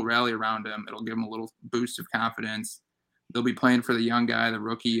team will rally around him. It'll give him a little boost of confidence. They'll be playing for the young guy, the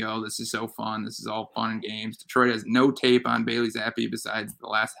rookie. Oh, this is so fun. This is all fun and games. Detroit has no tape on Bailey Zappi besides the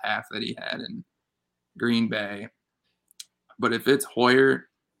last half that he had in Green Bay. But if it's Hoyer,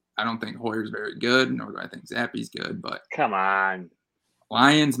 I don't think Hoyer's very good, nor do I think Zappi's good. But come on.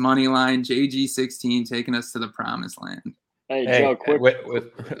 Lions money line, JG16 taking us to the promised land. Hey, Joe, quick.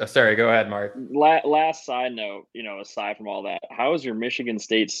 Sorry, go ahead, Mark. Last side note, aside from all that, how is your Michigan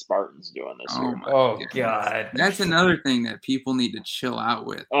State Spartans doing this year? Oh, God. That's another thing that people need to chill out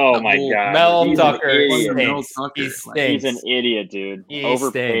with. Oh, my God. Mel Tucker stinks. He's an idiot, dude.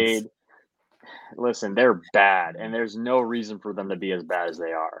 Overpaid. Stinks. Listen, they're bad, and there's no reason for them to be as bad as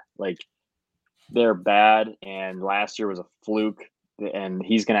they are. Like, they're bad, and last year was a fluke, and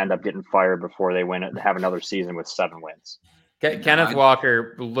he's going to end up getting fired before they have another season with 7 wins. Kenneth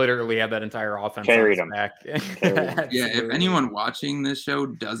Walker literally had that entire offense carried him. Back. Yeah, if anyone watching this show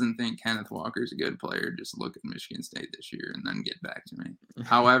doesn't think Kenneth Walker's a good player, just look at Michigan State this year and then get back to me.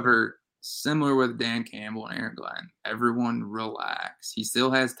 However, similar with Dan Campbell and Aaron Glenn, everyone relax. He still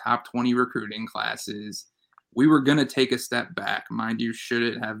has top 20 recruiting classes. We were going to take a step back. Mind you, should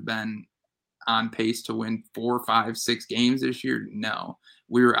it have been on pace to win 4, 5, 6 games this year? No.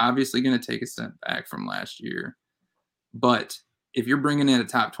 We were obviously going to take a step back from last year. But if you're bringing in a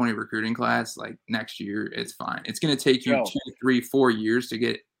top 20 recruiting class like next year, it's fine. It's going to take you 2, 3, 4 years to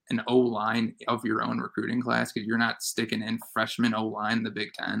get an O-line of your own recruiting class because you're not sticking in freshman O-line in the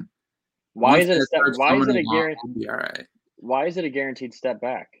Big Ten. Why is it a guaranteed step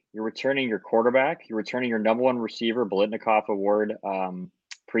back? You're returning your quarterback. You're returning your number 1 receiver, Biletnikoff Award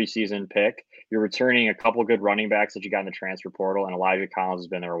preseason pick. You're returning a couple good running backs that you got in the transfer portal, and Elijah Collins has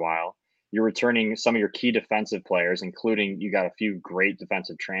been there a while. You're returning some of your key defensive players, including you got a few great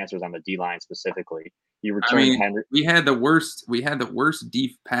defensive transfers on the D line specifically. You return Henry. We had the worst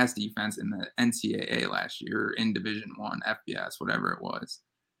pass defense in the NCAA last year in Division I, FBS, whatever it was.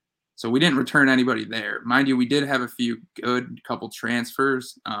 So we didn't return anybody there. Mind you, we did have a few couple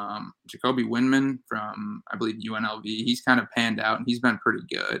transfers. Jacoby Windman from, I believe, UNLV. He's kind of panned out, and he's been pretty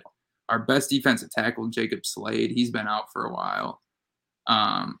good. Our best defensive tackle, Jacob Slade, he's been out for a while.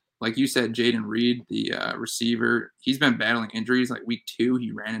 Like you said, Jaden Reed, the receiver, he's been battling injuries. Like week 2,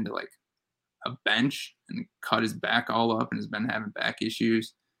 he ran into like a bench and cut his back all up and has been having back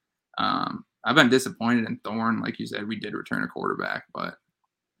issues. I've been disappointed in Thorne. Like you said, we did return a quarterback, but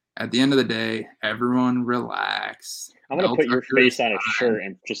at the end of the day, everyone relax. I'm going to put your face on a shirt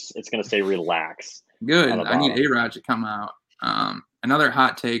and it's going to say relax. Good. I need A-Rod to come out. Another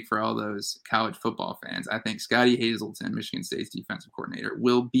hot take for all those college football fans. I think Scotty Hazelton, Michigan State's defensive coordinator,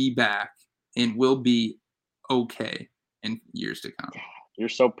 will be back and will be okay in years to come. You're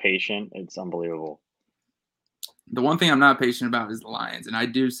so patient. It's unbelievable. The one thing I'm not patient about is the Lions. And I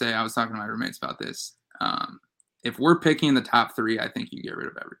do say, I was talking to my roommates about this. If we're picking the top 3, I think you get rid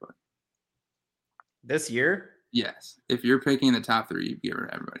of everybody. This year? Yes. If you're picking the top 3, you get rid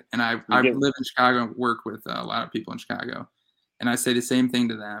of everybody. And I live in Chicago and work with a lot of people in Chicago. And I say the same thing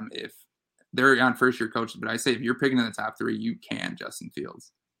to them. If they're on first-year coaches, but I say if you're picking in the top 3, you can Justin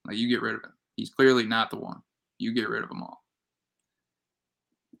Fields. Like, you get rid of him. He's clearly not the one. You get rid of them all.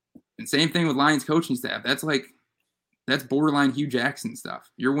 And same thing with Lions coaching staff. That's borderline Hugh Jackson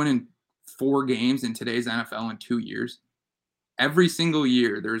stuff. You're winning 4 games in today's NFL in 2 years. Every single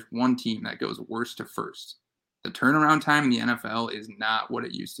year, there's one team that goes worst to first. The turnaround time in the NFL is not what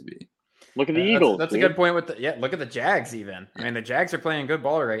it used to be. Look at the Eagles. That's a good point look at the Jags even. I mean, the Jags are playing good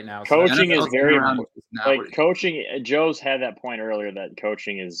ball right now. So coaching is very important. Like coaching, Joe's had that point earlier that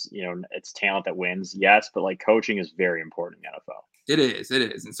coaching is, it's talent that wins. Yes, but like coaching is very important in the NFL. It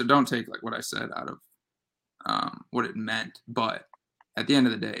is. And so don't take like what I said out of what it meant. But at the end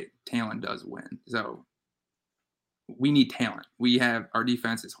of the day, talent does win. So we need talent. Our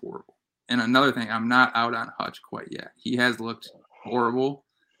defense is horrible. And another thing, I'm not out on Hutch quite yet. He has looked horrible.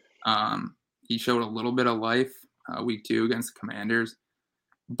 He showed a little bit of life week 2 against the Commanders,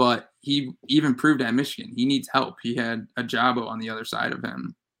 but he even proved at Michigan he needs help. He had a Jabo on the other side of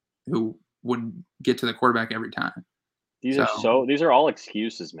him who would get to the quarterback every time. These are all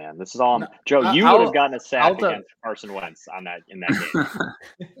excuses, man. This is all Joe. You would have gotten a sack against Carson Wentz in that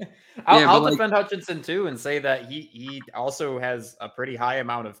game. I'll defend Hutchinson too and say that he also has a pretty high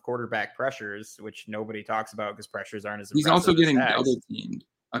amount of quarterback pressures, which nobody talks about because pressures aren't as. He's also getting double teamed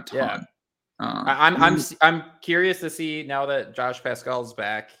a ton. Yeah. I'm curious to see now that Josh Pascal's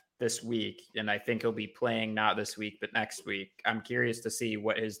back this week, and I think he'll be playing not this week but next week. I'm curious to see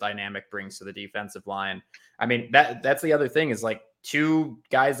what his dynamic brings to the defensive line. I mean, that's the other thing is like 2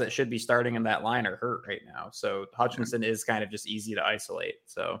 guys that should be starting in that line are hurt right now. So Hutchinson is kind of just easy to isolate.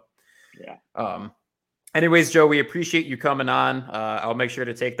 So yeah. Anyways, Joe, we appreciate you coming on. I'll make sure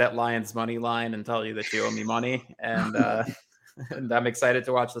to take that Lions money line and tell you that you owe me money. And and I'm excited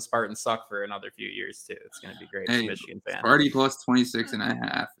to watch the Spartans suck for another few years too. It's going to be great as a Michigan fan. Sparty plus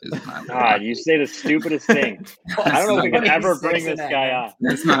 26.5 is my God, you say the stupidest thing. I don't know if we can ever bring this guy on.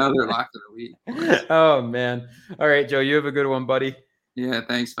 That's my other lock of the week. Oh, man. All right, Joe, you have a good one, buddy. Yeah,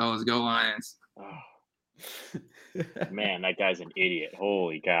 thanks, fellas. Go Lions. Man, that guy's an idiot.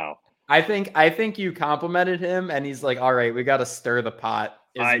 Holy cow. I think you complimented him, and he's like, all right, we got to stir the pot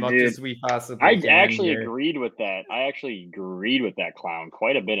as much as we possibly can. I actually agreed with that. I actually agreed with that clown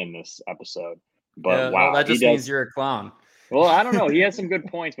quite a bit in this episode. But wow. Well, that just means you're a clown. Well, I don't know. He has some good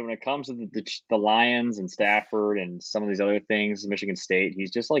points, but when it comes to the Lions and Stafford and some of these other things, Michigan State,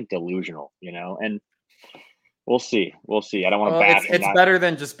 he's just like delusional, and we'll see. I don't want to bash him. It's better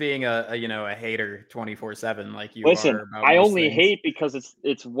than just being a hater 24/7 like you Listen, are. I only hate because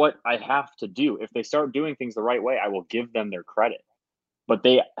it's what I have to do. If they start doing things the right way, I will give them their credit. But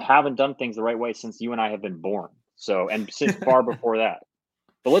they haven't done things the right way since you and I have been born. So, and since far before that.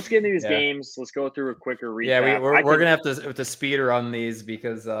 But let's get into these games. Let's go through a quicker recap. Yeah, we're going to have to speed run these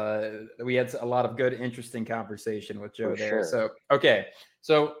because we had a lot of good, interesting conversation with Joe there. Sure. So, okay.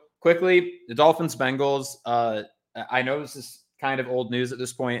 So quickly, the Dolphins-Bengals. I know this is kind of old news at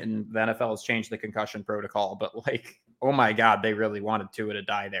this point, and the NFL has changed the concussion protocol. But like, oh my God, they really wanted Tua to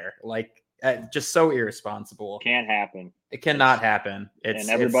die there. Like, just so irresponsible. Can't happen. It cannot happen. And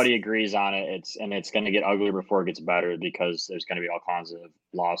everybody agrees on it. It's going to get uglier before it gets better because there's going to be all kinds of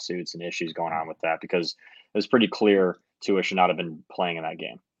lawsuits and issues going on with that because it was pretty clear Tua should not have been playing in that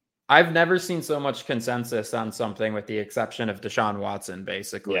game. I've never seen so much consensus on something with the exception of Deshaun Watson,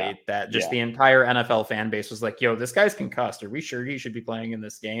 basically, that just the entire NFL fan base was like, yo, this guy's concussed. Are we sure he should be playing in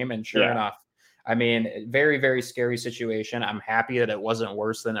this game? And sure enough, I mean, very, very scary situation. I'm happy that it wasn't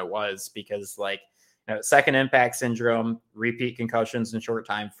worse than it was because, like, second impact syndrome, repeat concussions in short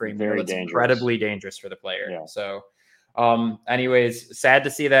time frame, that's incredibly dangerous for the player. Yeah. So, anyways, sad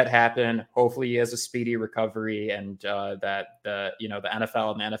to see that happen. Hopefully he has a speedy recovery and that the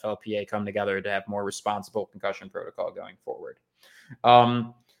NFL and the NFLPA come together to have more responsible concussion protocol going forward.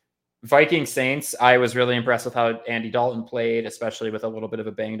 Viking Saints, I was really impressed with how Andy Dalton played, especially with a little bit of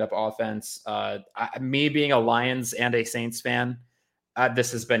a banged up offense. Me being a Lions and a Saints fan,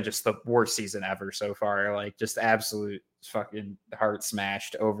 this has been just the worst season ever so far. Like, just absolute fucking heart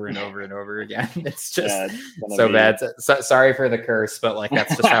smashed over and over and over again. It's just so bad. So, sorry for the curse, but like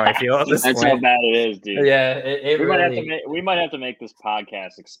that's just how I feel at this point. That's how bad it is, dude. Yeah, we might have to make this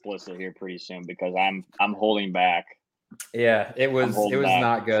podcast explicit here pretty soon because I'm holding back. Yeah, it was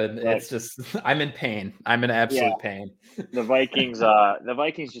not good. But it's just I'm in pain. I'm in absolute pain. The Vikings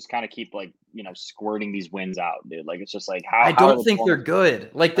just kind of keep like, squirting these wins out, dude. Like it's just like how I don't think they're good.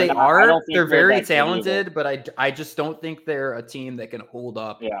 Like they are. They're very talented, but I just don't think they're a team that can hold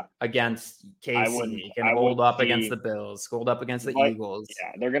up against KC, can hold up against the Bills, hold up against the Eagles.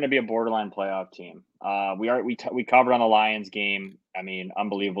 Yeah, they're going to be a borderline playoff team. We covered on the Lions game. I mean,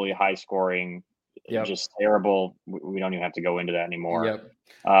 unbelievably high scoring. Just terrible. We don't even have to go into that anymore.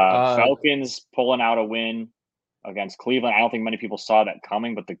 Falcons pulling out a win against Cleveland. I don't think many people saw that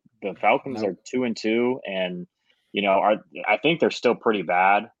coming, but the Falcons are 2-2, and I think they're still pretty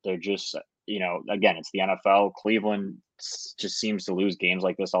bad. They're just again, it's the NFL. Cleveland just seems to lose games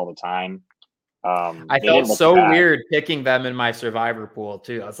like this all the time. I felt so weird picking them in my survivor pool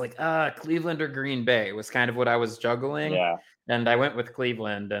too. I was like, Cleveland or Green Bay was kind of what I was juggling. Yeah. And I went with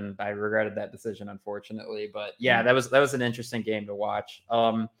Cleveland, and I regretted that decision, unfortunately. But yeah, that was an interesting game to watch.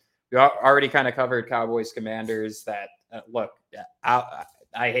 We already kind of covered Cowboys Commanders. That look,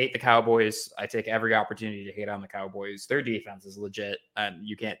 I hate the Cowboys. I take every opportunity to hate on the Cowboys. Their defense is legit, and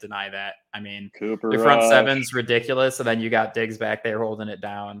you can't deny that. I mean, their front seven's ridiculous, and then you got Diggs back there holding it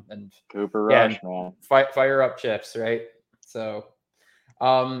down. And Cooper Rush, man, fire up chips, right? So,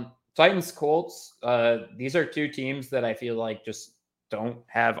 Titans, Colts, these are two teams that I feel like just don't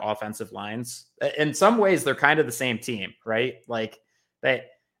have offensive lines. In some ways, they're kind of the same team, right? Like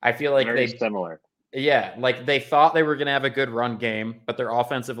I feel like very similar. Yeah, like they thought they were going to have a good run game, but their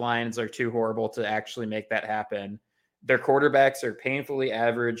offensive lines are too horrible to actually make that happen. Their quarterbacks are painfully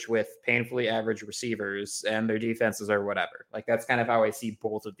average with painfully average receivers, and their defenses are whatever. Like that's kind of how I see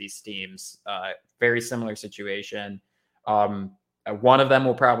both of these teams. Very similar situation. One of them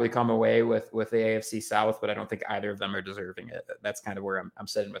will probably come away with the AFC South, but I don't think either of them are deserving it. That's kind of where I'm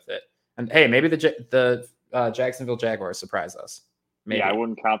sitting with it. And hey, maybe the Jacksonville Jaguars surprise us. Maybe. Yeah, I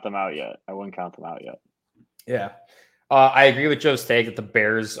wouldn't count them out yet. Yeah. I agree with Joe's take that the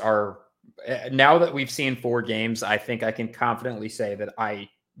Bears are, now that we've seen 4 games, I think I can confidently say that I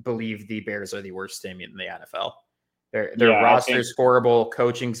believe the Bears are the worst team in the NFL. Their roster's horrible,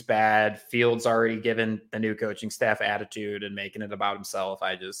 coaching's bad, Fields already given the new coaching staff attitude and making it about himself.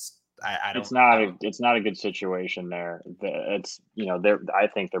 I don't. It's not a good situation there. I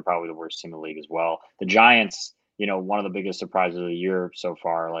think they're probably the worst team in the league as well. The Giants, one of the biggest surprises of the year so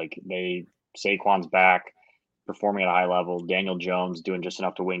far. Like Saquon's back, performing at a high level. Daniel Jones doing just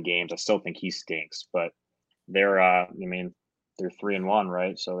enough to win games. I still think he stinks, but they're 3-1,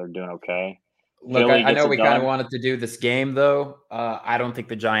 right? So they're doing okay. Look, I know we kind of wanted to do this game, though. I don't think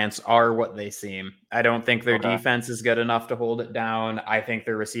the Giants are what they seem. I don't think their defense is good enough to hold it down. I think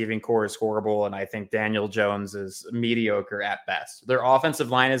their receiving core is horrible, and I think Daniel Jones is mediocre at best. Their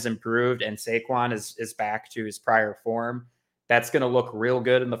offensive line has improved, and Saquon is back to his prior form. That's going to look real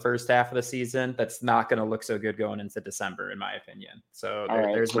good in the first half of the season. That's not going to look so good going into December, in my opinion. So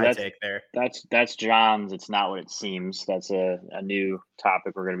there's my take there. That's John's. It's not what it seems. That's a new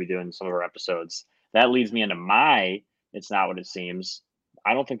topic we're going to be doing in some of our episodes. That leads me into my it's not what it seems.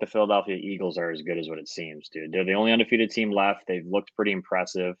 I don't think the Philadelphia Eagles are as good as what it seems, dude. They're the only undefeated team left. They've looked pretty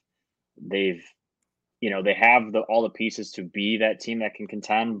impressive. They have all the pieces to be that team that can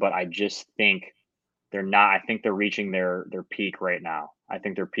contend, but I just think they're not. I think they're reaching their peak right now. I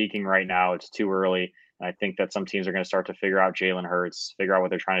think they're peaking right now. It's too early. And I think that some teams are going to start to figure out Jalen Hurts, figure out what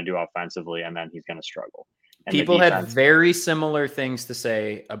they're trying to do offensively, and then he's going to struggle. And people had very similar things to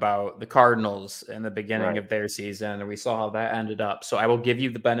say about the Cardinals in the beginning of their season, and we saw how that ended up. So I will give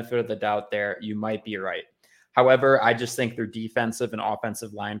you the benefit of the doubt there. You might be right. However, I just think their defensive and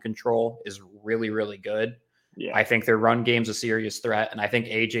offensive line control is really, really good. Yeah. I think their run game's a serious threat. And I think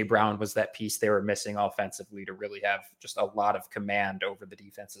A.J. Brown was that piece they were missing offensively to really have just a lot of command over the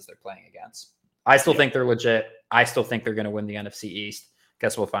defenses they're playing against. I still think they're legit. I still think they're going to win the NFC East.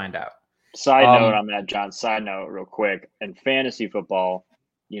 Guess we'll find out. Side note on that, John. Side note, real quick. In fantasy football,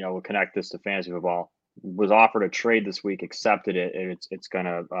 we'll connect this to fantasy football. Was offered a trade this week, accepted it. It's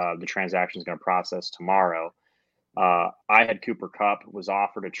gonna the transaction is gonna process tomorrow. I had Cooper Kupp, was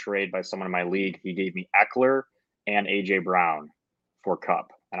offered a trade by someone in my league. He gave me Eckler and A.J. Brown for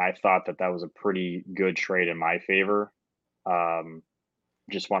Kupp, and I thought that was a pretty good trade in my favor.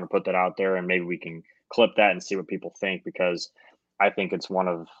 Just want to put that out there, and maybe we can clip that and see what people think, because I think it's one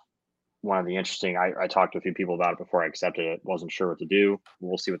of the interesting. I talked to a few people about it before I accepted it. Wasn't sure what to do.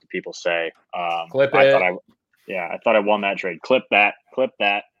 We'll see what the people say. Clip it. I thought I won that trade. Clip that.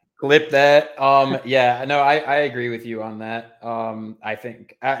 Yeah, no, I agree with you on that. I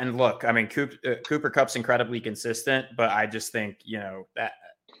think, and look, I mean, Cooper Kupp's incredibly consistent, but I just think, that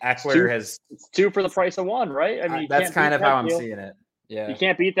Eckler it's two for the price of one, right? I mean, that's kind of how I'm seeing it. Yeah. You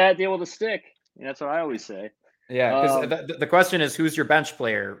can't beat that deal with a stick. That's what I always say. Yeah, because the question is, who's your bench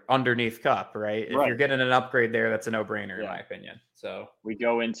player underneath Kupp, right? If you're getting an upgrade there, that's a no-brainer in my opinion. So we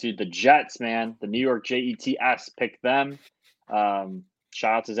go into the Jets, man. The New York Jets, pick them.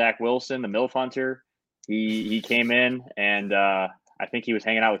 Shout out to Zach Wilson, the MILF Hunter. He came in, and I think he was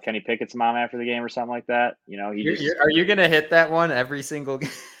hanging out with Kenny Pickett's mom after the game or something like that. Are you going to hit that one every single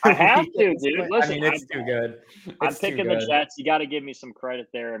game? I have to, dude. Listen, I mean, it's too good. I'm picking the Jets. You got to give me some credit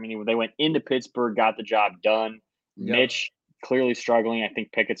there. I mean, they went into Pittsburgh, got the job done. Yep. Mitch clearly struggling. I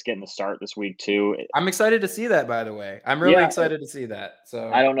think Pickett's getting the start this week too. I'm excited to see that, by the way. I'm really excited to see that.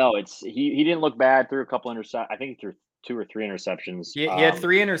 So I don't know. He didn't look bad. Threw a couple interceptions. I think he threw 2 or 3 interceptions. He had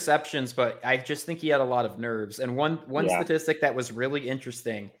 3 interceptions, but I just think he had a lot of nerves. And one statistic that was really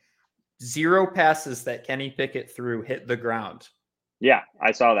interesting: 0 passes that Kenny Pickett threw hit the ground. Yeah,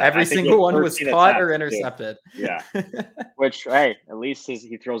 I saw that. Every single one was caught or intercepted. Too. Yeah, which hey, at least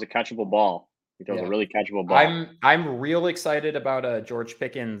he throws a catchable ball. He throws a really catchable ball. I'm real excited about George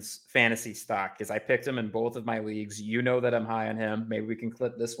Pickens' fantasy stock, because I picked him in both of my leagues. You know that I'm high on him. Maybe we can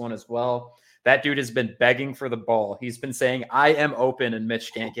clip this one as well. That dude has been begging for the ball. He's been saying, I am open and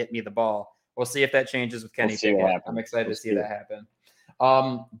Mitch can't get me the ball. We'll see if that changes with Kenny Pickett. I'm excited to see that happen.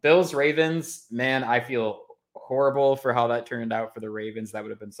 Bills, Ravens, man, I feel horrible for how that turned out for the Ravens. That would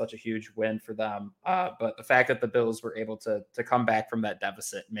have been such a huge win for them. But the fact that the Bills were able to come back from that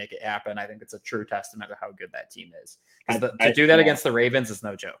deficit and make it happen, I think it's a true testament to how good that team is. To do that against the Ravens is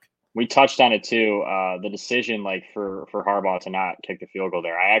no joke. We touched on it too. The decision, for Harbaugh to not kick the field goal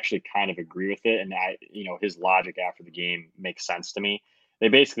there, I actually kind of agree with it. And his logic after the game makes sense to me. They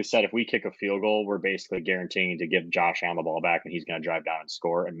basically said, if we kick a field goal, we're basically guaranteeing to give Josh Allen the ball back, and he's going to drive down and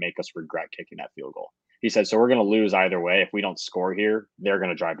score and make us regret kicking that field goal. He said, so we're going to lose either way. If we don't score here, they're going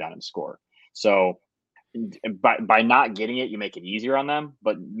to drive down and score. So by not getting it, you make it easier on them,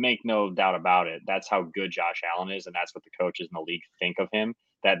 but make no doubt about it. That's how good Josh Allen is. And that's what the coaches in the league think of him,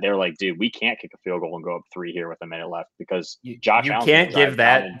 that they're like, dude, we can't kick a field goal and go up 3 here with a minute left, because Josh Allen can't give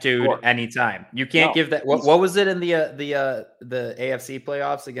that dude anytime. You can't give that. What was it in the AFC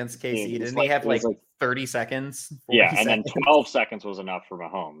playoffs against KC? Didn't he have like 30 seconds? Yeah. And then 12 seconds was enough for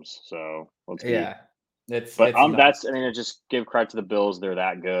Mahomes. So let's be. Yeah. Just give credit to the Bills. They're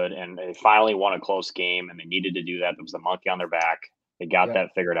that good, and they finally won a close game, and they needed to do that. There was a monkey on their back. They got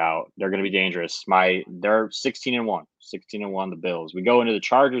that figured out. They're going to be dangerous. They're 16-1, the Bills. We go into the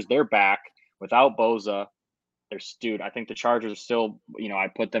Chargers. They're back without Boza. I think the Chargers are still, I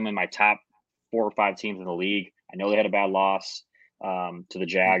put them in my top 4 or 5 teams in the league. I know they had a bad loss to the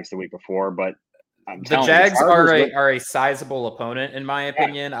Jags the week before, but the Jags are a sizable opponent, in my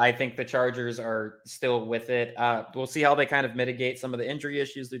opinion. I think the Chargers are still with it. We'll see how they kind of mitigate some of the injury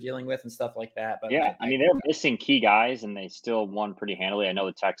issues they're dealing with and stuff like that. But they're missing key guys, and they still won pretty handily. I know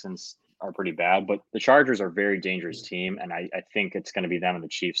the Texans are pretty bad, but the Chargers are a very dangerous team, and I think it's going to be them and the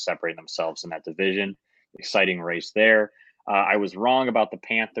Chiefs separating themselves in that division. Exciting race there. I was wrong about the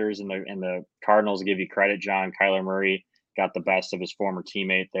Panthers and the Cardinals. Give you credit, John. Kyler Murray got the best of his former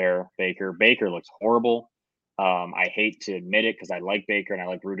teammate there, Baker. Baker looks horrible. I hate to admit it, because I like Baker and I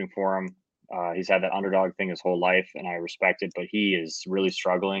like rooting for him. He's had that underdog thing his whole life, and I respect it, but he is really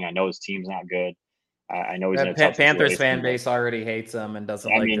struggling. I know his team's not good. I know he's in a tough Panthers situation, fan base already hates him and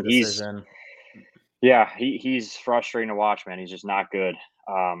doesn't like the decision. He's frustrating to watch, man. He's just not good.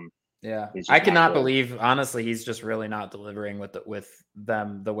 I cannot believe, honestly, he's just really not delivering with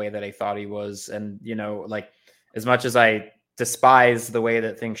them the way that I thought he was. And, as much as I despise the way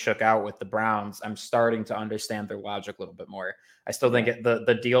that things shook out with the Browns, I'm starting to understand their logic a little bit more. I still think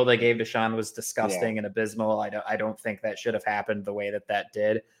the deal they gave to Sean was disgusting and abysmal. I don't think that should have happened the way that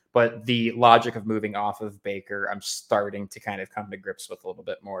did. But the logic of moving off of Baker, I'm starting to kind of come to grips with a little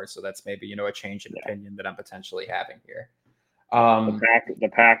bit more. So that's maybe, a change in opinion that I'm potentially having here. The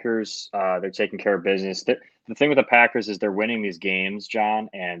Packers, they're taking care of business. The thing with the Packers is they're winning these games, John,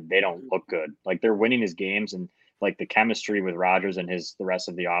 and they don't look good. Like they're winning these games, and like the chemistry with Rodgers and the rest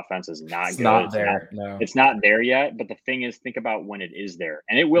of the offense is not it's good. Not there. No, it's not there yet. But the thing is, think about when it is there,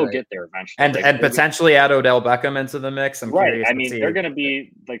 and it will get there eventually. And potentially add Odell Beckham into the mix. I'm curious. I mean, they're going to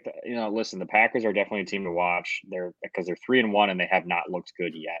be like, listen, the Packers are definitely a team to watch. Because they're 3-1 and they have not looked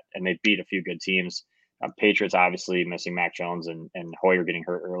good yet, and they beat a few good teams. Patriots obviously missing Mac Jones and Hoyer getting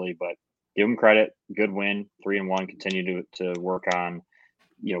hurt early, but give them credit. Good win, 3-1. Continue to work on,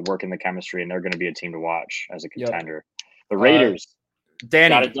 working the chemistry, and they're going to be a team to watch as a contender. The Raiders,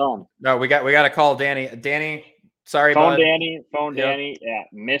 Danny, got it done. No, we got to call Danny. Danny, sorry, phone bud. Danny. Yeah,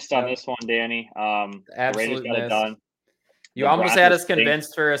 missed on this one, Danny. The Raiders got it done. You almost had us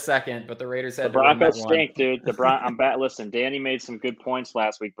convinced for a second, but the Raiders had the Broncos stink, dude. I'm back. Listen, Danny made some good points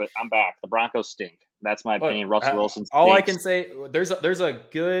last week, but I'm back. The Broncos stink. That's my opinion. Russell Wilson stinks. All I can say, there's a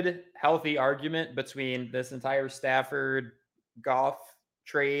good, healthy argument between this entire Stafford Goff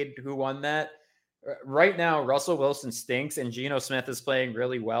trade. Who won that? Right now, Russell Wilson stinks, and Geno Smith is playing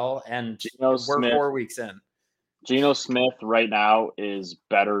really well, and we're 4 weeks in. Geno Smith right now is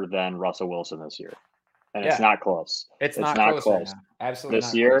better than Russell Wilson this year. And it's not close. It's not close. Right now. Absolutely this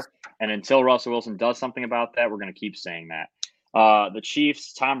not year. Close. And until Russell Wilson does something about that, we're going to keep saying that. The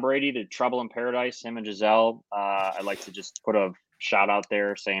Chiefs, Tom Brady, the trouble in paradise, him and Giselle. I'd like to just put a shout out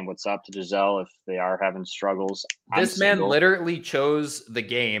there saying what's up to Giselle if they are having struggles. This man literally chose the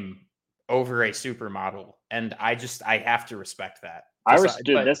game over a supermodel. And I have to respect that. That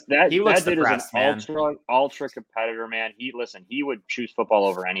dude is an ultra competitor, man. He would choose football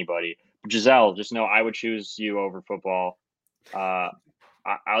over anybody. Giselle, just know I would choose you over football.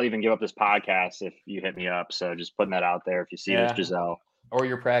 I'll even give up this podcast if you hit me up. So just putting that out there if you see this, Giselle. Or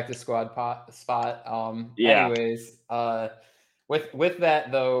your practice squad spot. Anyways, with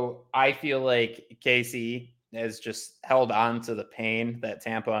that though, I feel like Casey has just held on to the pain that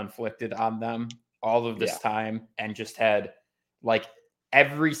Tampa inflicted on them all of this time and just had like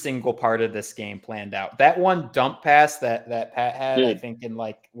every single part of this game planned out. That one dump pass that Pat had, I think in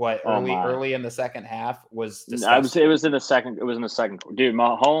early in the second half was disgusting. It was in the second. Dude,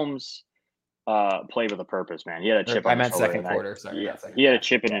 Mahomes played with a purpose, man. He had a chip on his shoulder. Second quarter. Sorry. He had a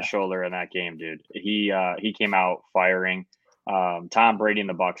chip in his shoulder in that game, dude. He came out firing. Tom Brady and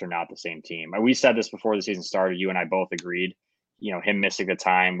the Bucs are not the same team. We said this before the season started. You and I both agreed. Him missing the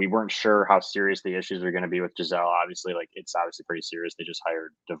time. We weren't sure how serious the issues were going to be with Giselle. Obviously, it's obviously pretty serious. They just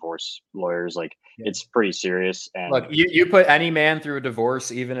hired divorce lawyers. It's pretty serious. And look, you put any man through a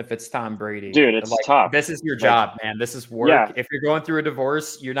divorce, even if it's Tom Brady. Dude, it's tough. This is your job, man. This is work. Yeah. If you're going through a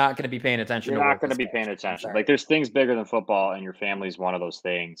divorce, you're not going to be paying attention. You're not going to be paying attention. There's things bigger than football, and your family's one of those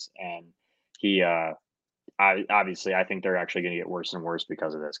things. And he, obviously, I think they're actually going to get worse and worse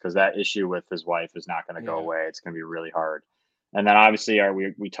because of this. Because that issue with his wife is not going to go away. It's going to be really hard. And then obviously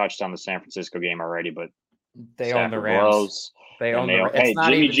we touched on the San Francisco game already, but they own the Rams. They own the Rams. It's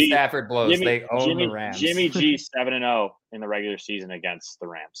not even Stafford blows. They own the Rams. Jimmy G 7-0 in the regular season against the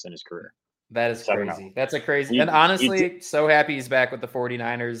Rams in his career. That is crazy. That's a crazy. And honestly, so happy he's back with the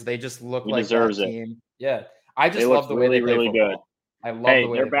 49ers. They just look like that team. Yeah. I just love the way they play football. Good. I love the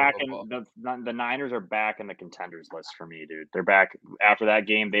way they're back in the Niners are back in the contenders list for me, dude. They're back after that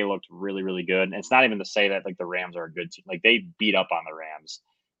game. They looked really, really good. And it's not even to say that the Rams are a good team. They beat up on the Rams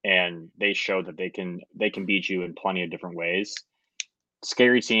and they showed that they can beat you in plenty of different ways.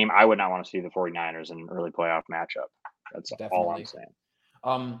 Scary team. I would not want to see the 49ers in an early playoff matchup. That's all I'm saying.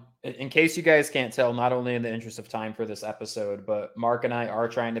 In case you guys can't tell, not only in the interest of time for this episode, but Mark and I are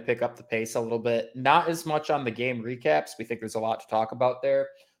trying to pick up the pace a little bit, not as much on the game recaps. We think there's a lot to talk about there,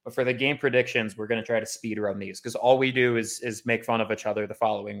 but for the game predictions, we're going to try to speed run these because all we do is make fun of each other the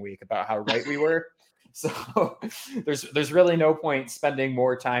following week about how right we were. So there's really no point spending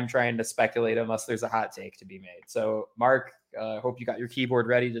more time trying to speculate unless there's a hot take to be made. So Mark, hope you got your keyboard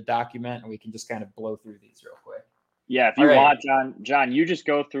ready to document and we can just kind of blow through these real quick. Yeah, if you want, John, you just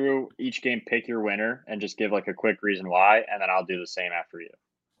go through each game, pick your winner, and just give a quick reason why, and then I'll do the same after you.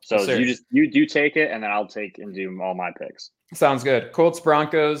 So you do take it, and then I'll take and do all my picks. Sounds good. Colts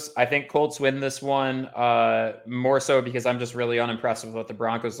Broncos. I think Colts win this one. More so because I'm just really unimpressed with what the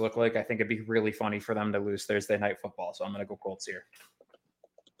Broncos look like. I think it'd be really funny for them to lose Thursday Night Football. So I'm going to go Colts here.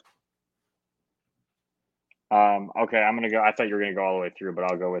 Okay, I'm gonna go. I thought you were gonna go all the way through, but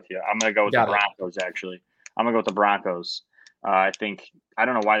I'll go with you. I'm gonna go with the Got it. Broncos. Actually, I'm gonna go with the Broncos. I think I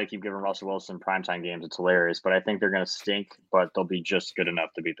don't know why they keep giving Russell Wilson primetime games. It's hilarious, but I think they're gonna stink, but they'll be just good enough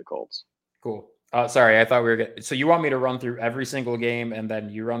to beat the Colts. Cool. Sorry, I thought we were getting. So you want me to run through every single game, and then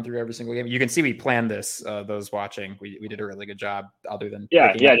you run through every single game? You can see we planned this. Those watching, we did a really good job. Other than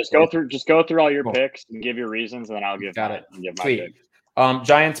Yeah, picking yeah. out Just go through all your Cool. picks and give your reasons, and then I'll give Got my it. give my Sweet. pick.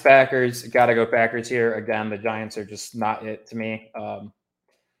 Giants, Packers. Got to go Packers here again. The Giants are just not it to me.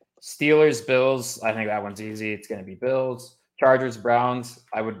 Steelers, Bills. I think that one's easy. It's going to be Bills. Chargers, Browns.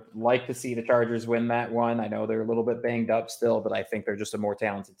 I would like to see the Chargers win that one. I know they're a little bit banged up still, but I think they're just a more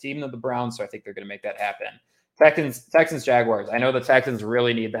talented team than the Browns, so I think they're going to make that happen. Texans, Jaguars. I know the Texans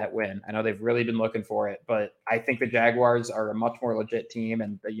really need that win. I know they've really been looking for it, but I think the Jaguars are a much more legit team,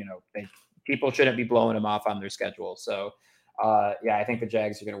 and people shouldn't be blowing them off on their schedule. So, yeah, I think the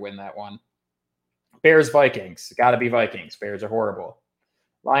Jags are going to win that one. Bears, Vikings. Got to be Vikings. Bears are horrible.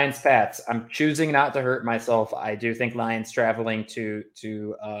 Lions, Pats. I'm choosing not to hurt myself. I do think Lions traveling to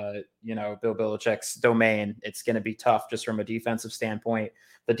Bill Belichick's domain. It's going to be tough just from a defensive standpoint.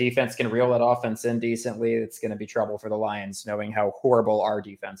 The defense can reel that offense in decently. It's going to be trouble for the Lions, knowing how horrible our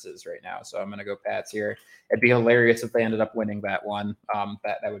defense is right now. So I'm going to go Pats here. It'd be hilarious if they ended up winning that one.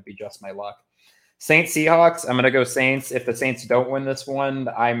 That would be just my luck. Saints, Seahawks. I'm going to go Saints. If the Saints don't win this one,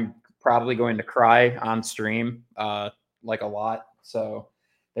 I'm probably going to cry on stream, like a lot. So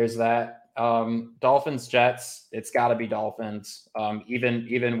there's that. Dolphins, Jets. It's got to be Dolphins.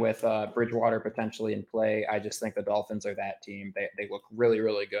 Even with Bridgewater potentially in play, I just think the Dolphins are that team. They look really,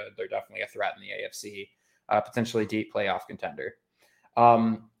 really good. They're definitely a threat in the AFC, potentially deep playoff contender.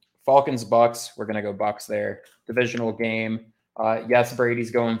 Falcons, Bucks. We're gonna go Bucks there. Divisional game. Yes,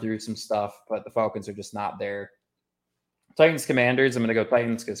 Brady's going through some stuff, but the Falcons are just not there. Titans, Commanders. I'm gonna go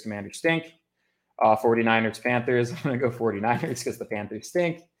Titans because Commanders stink. 49ers, Panthers. I'm going to go 49ers because the Panthers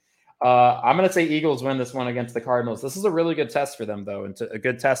stink. I'm going to say Eagles win this one against the Cardinals. This is a really good test for them, though, and a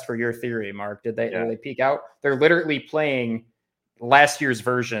good test for your theory, Mark. Did they peak out? They're literally playing last year's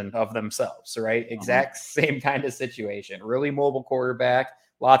version of themselves, right? Exact same kind of situation. Really mobile quarterback,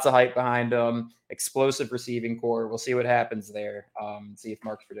 lots of hype behind them, explosive receiving core. We'll see what happens there. See if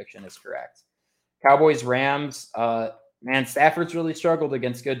Mark's prediction is correct. Cowboys, Rams. Man, Stafford's really struggled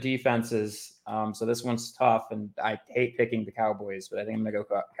against good defenses. So this one's tough, and I hate picking the Cowboys, but I think I'm going to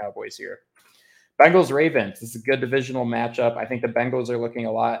go Cowboys here. Bengals, Ravens. This is a good divisional matchup. I think the Bengals are looking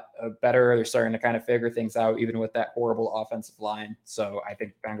a lot better. They're starting to kind of figure things out, even with that horrible offensive line. So I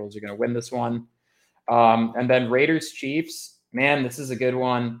think Bengals are going to win this one. And then Raiders, Chiefs. Man, this is a good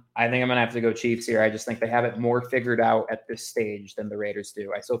one. I think I'm going to have to go Chiefs here. I just think they have it more figured out at this stage than the Raiders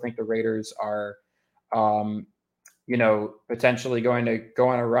do. I still think the Raiders are potentially going to go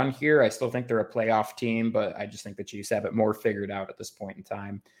on a run here. I still think they're a playoff team, but I just think the Chiefs have it more figured out at this point in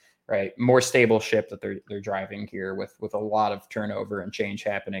time, right? More stable ship that they're driving here with a lot of turnover and change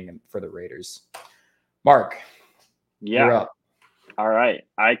happening for the Raiders. Mark, you're up. All right.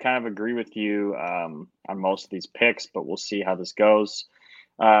 I kind of agree with you on most of these picks, but we'll see how this goes.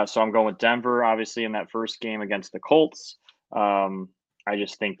 So I'm going with Denver, obviously, in that first game against the Colts. I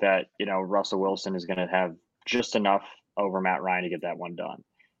just think that, Russell Wilson is going to have just enough over Matt Ryan to get that one done.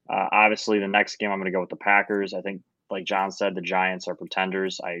 Obviously, the next game, I'm going to go with the Packers. I think, like John said, the Giants are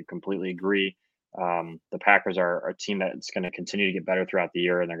pretenders. I completely agree. The Packers are a team that's going to continue to get better throughout the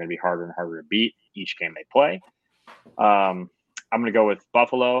year, and they're going to be harder and harder to beat each game they play. I'm going to go with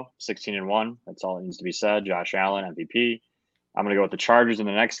Buffalo, 16-1. That's all that needs to be said. Josh Allen, MVP. I'm going to go with the Chargers in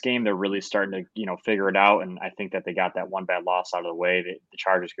the next game. They're really starting to, figure it out, and I think that they got that one bad loss out of the way. The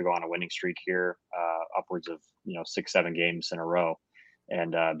Chargers could go on a winning streak here, upwards of 6-7 games in a row,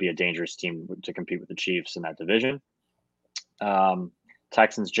 and be a dangerous team to compete with the Chiefs in that division.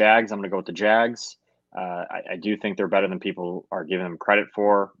 Texans, Jags. I'm going to go with the Jags. I do think they're better than people are giving them credit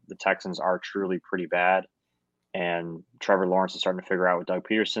for. The Texans are truly pretty bad, and Trevor Lawrence is starting to figure out with Doug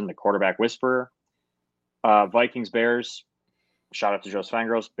Peterson, the quarterback whisperer. Vikings, Bears. Shout out to Joe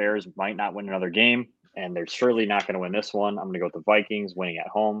Cvengros. Bears might not win another game, and they're surely not going to win this one. I'm going to go with the Vikings winning at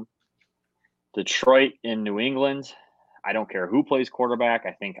home. Detroit in New England. I don't care who plays quarterback.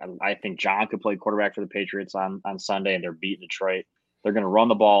 I think John could play quarterback for the Patriots on Sunday, and they're beating Detroit. They're going to run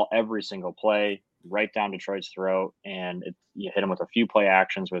the ball every single play right down Detroit's throat, and you hit them with a few play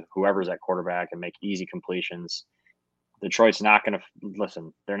actions with whoever's at quarterback and make easy completions. Detroit's not going to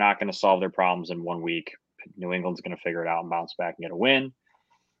listen. They're not going to solve their problems in 1 week. New England's going to figure it out and bounce back and get a win.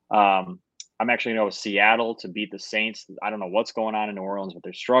 I'm actually going to go with Seattle to beat the Saints. I don't know what's going on in New Orleans, but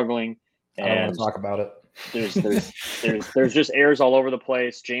they're struggling. I don't want to talk about it. There's just errors all over the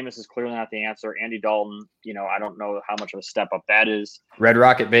place. Jameis is clearly not the answer. Andy Dalton, I don't know how much of a step up that is. Red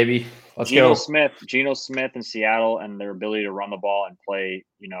Rocket, baby. Let's Geno go. Geno Smith in Seattle and their ability to run the ball and play,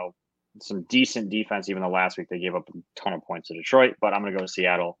 some decent defense. Even though last week they gave up a ton of points to Detroit, but I'm going to go to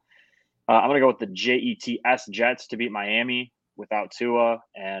Seattle. I'm going to go with the Jets to beat Miami without Tua,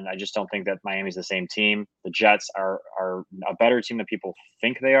 and I just don't think that Miami's the same team. The Jets are a better team than people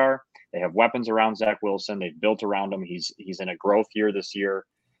think they are. They have weapons around Zach Wilson. They've built around him. He's in a growth year this year.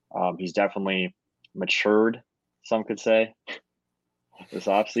 He's definitely matured, some could say, this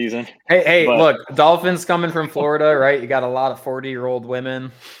offseason. Hey, look, Dolphins coming from Florida, right? You got a lot of 40-year-old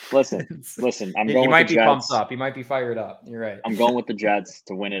women. Listen. I'm going. You might be Jets. pumped up. You might be fired up. You're right. I'm going with the Jets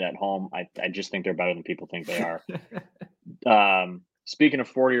to win it at home. I just think they're better than people think they are. Speaking of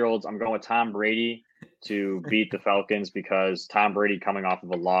 40-year-olds, I'm going with Tom Brady to beat the Falcons because Tom Brady coming off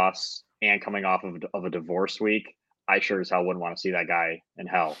of a loss and coming off of a divorce week, I sure as hell wouldn't want to see that guy in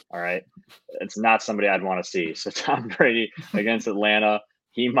hell. All right. It's not somebody I'd want to see. So Tom Brady against Atlanta,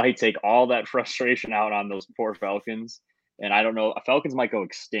 he might take all that frustration out on those poor Falcons. And I don't know, Falcons might go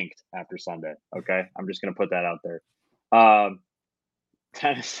extinct after Sunday. Okay. I'm just going to put that out there.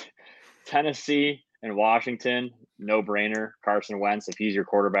 Tennessee and Washington, no brainer. Carson Wentz, if he's your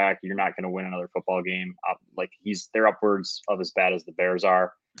quarterback, you're not going to win another football game. They're upwards of as bad as the Bears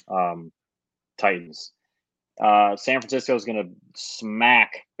are. Titans. San Francisco is going to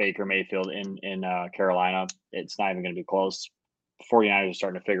smack Baker Mayfield in Carolina. It's not even going to be close. 49ers are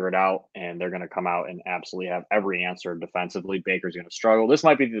starting to figure it out, and they're going to come out and absolutely have every answer defensively. Baker's going to struggle. This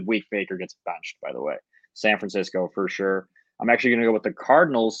might be the week Baker gets benched, by the way. San Francisco for sure. I'm actually going to go with the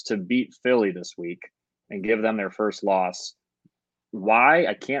Cardinals to beat Philly this week and give them their first loss. Why?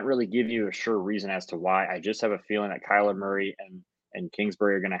 I can't really give you a sure reason as to why. I just have a feeling that Kyler Murray and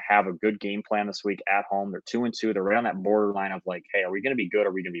Kingsbury are going to have a good game plan this week at home. They're 2-2. They're right on that borderline of like, hey, are we going to be good or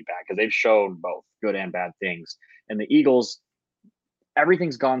are we going to be bad? Because they've shown both good and bad things. And the Eagles,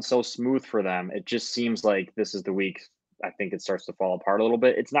 everything's gone so smooth for them. It just seems like this is the week I think it starts to fall apart a little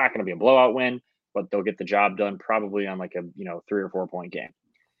bit. It's not going to be a blowout win, but they'll get the job done probably on like a 3 or 4 point game.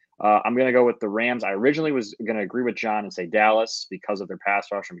 I'm going to go with the Rams. I originally was going to agree with John and say Dallas because of their pass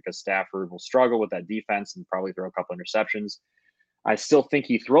rush and because Stafford will struggle with that defense and probably throw a couple interceptions. I still think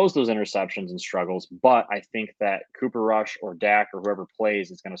he throws those interceptions and struggles, but I think that Cooper Rush or Dak or whoever plays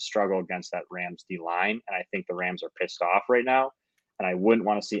is going to struggle against that Rams D line. And I think the Rams are pissed off right now. And I wouldn't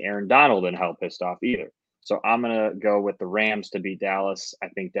want to see Aaron Donald in hell pissed off either. So I'm going to go with the Rams to beat Dallas. I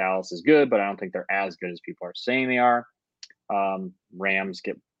think Dallas is good, but I don't think they're as good as people are saying they are. Rams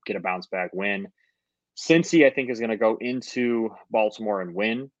get a bounce back win. Cincy, I think, is going to go into Baltimore and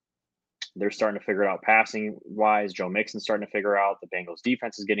win. They're starting to figure it out passing wise. Joe Mixon's starting to figure out the Bengals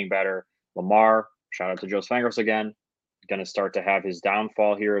defense is getting better. Lamar, shout out to Joe Cvengros again, going to start to have his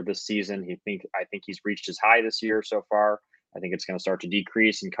downfall here this season. I think he's reached his high this year so far. I think it's going to start to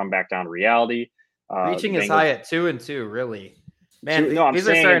decrease and come back down to reality. Reaching his high at 2-2, really. Man, these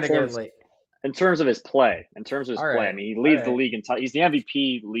are starting to get late. In terms of his play, I mean, he leads the league he's the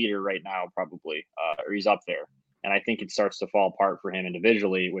MVP leader right now, probably, or he's up there. And I think it starts to fall apart for him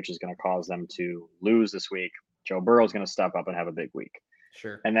individually, which is going to cause them to lose this week. Joe Burrow is going to step up and have a big week.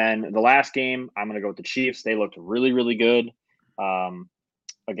 Sure. And then the last game, I'm going to go with the Chiefs. They looked really, really good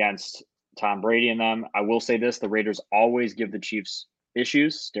against Tom Brady and them. I will say this, the Raiders always give the Chiefs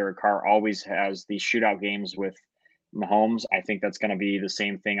issues. Derek Carr always has these shootout games with Mahomes. I think that's going to be the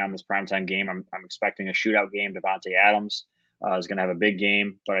same thing on this primetime game. I'm expecting a shootout game. Devontae Adams is going to have a big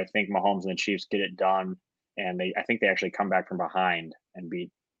game, but I think Mahomes and the Chiefs get it done. And I think they actually come back from behind and beat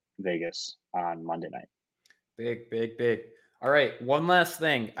Vegas on Monday night. Big. All right. One last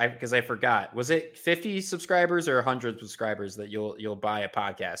thing, because I forgot. Was it 50 subscribers or 100 subscribers that you'll buy a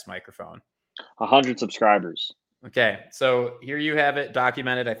podcast microphone? 100 subscribers. Okay. So here you have it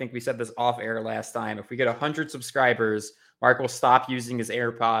documented. I think we said this off air last time. If we get 100 subscribers, Mark will stop using his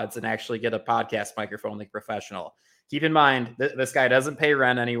AirPods and actually get a podcast microphone like professional. Keep in mind, this guy doesn't pay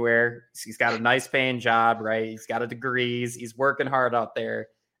rent anywhere. He's got a nice paying job, right? He's got a degree. He's working hard out there.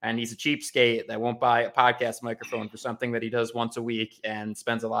 And he's a cheapskate that won't buy a podcast microphone for something that he does once a week and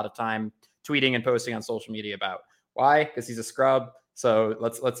spends a lot of time tweeting and posting on social media about. Why? Because he's a scrub. So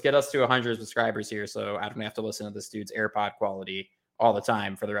let's get us to 100 subscribers here so I don't have to listen to this dude's AirPod quality all the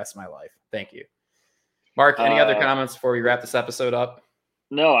time for the rest of my life. Thank you. Mark, any other comments before we wrap this episode up?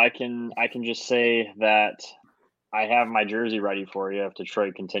 No, I can just say that I have my jersey ready for you if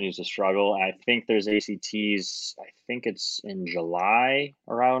Detroit continues to struggle. And I think there's ACTs. I think it's in July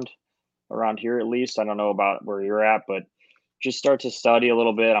around here at least. I don't know about where you're at, but just start to study a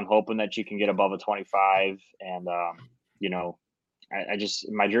little bit. I'm hoping that you can get above a 25, and you know, I just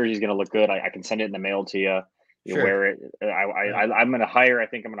my jersey's gonna look good. I can send it in the mail to you. You Sure. wear it. I'm gonna hire. I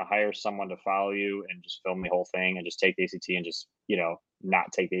think I'm gonna hire someone to follow you and just film the whole thing and just take the ACT and just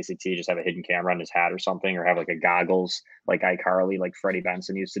not take the ACT. Just have a hidden camera on his hat or something, or have like a goggles like iCarly, like Freddie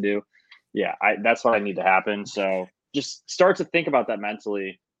Benson used to do. Yeah, that's what I need to happen. So just start to think about that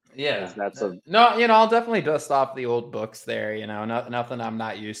mentally. Yeah. That's No, I'll definitely dust off the old books there, nothing I'm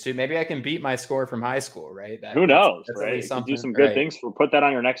not used to. Maybe I can beat my score from high school, right? Who knows, That's at right? least It could do something, some good right? things. Put that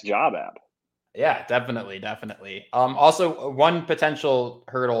on your next job app. Yeah, definitely. Also one potential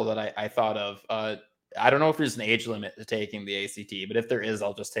hurdle that I thought of, I don't know if there's an age limit to taking the ACT, but if there is,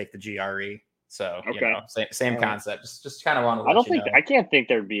 I'll just take the GRE. So, Okay. same All right. concept. Just kind of want to let you know. I can't think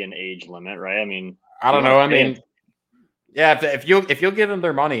there'd be an age limit, right? I mean, I don't know. I mean, yeah, if you'll give them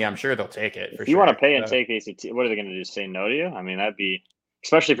their money, I'm sure they'll take it. if you want to pay and take ACT, what are they going to do? Say no to you? I mean, that'd be,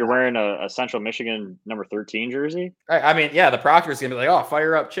 especially if you're wearing a Central Michigan number 13 jersey. I mean, yeah, the proctor's gonna be like, "Oh,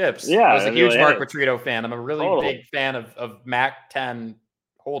 fire up Chips." Yeah, I was a huge like, Mark hey, Petrito fan. I'm a really big fan of Mac 10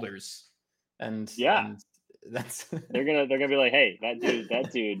 holders, and that's they're gonna be like, "Hey,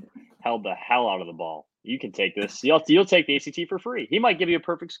 that dude held the hell out of the ball. You can take this. You'll take the ACT for free. He might give you a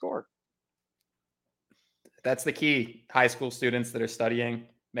perfect score." That's the key. High school students that are studying,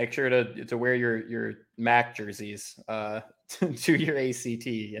 make sure to wear your Mac jerseys to your ACT,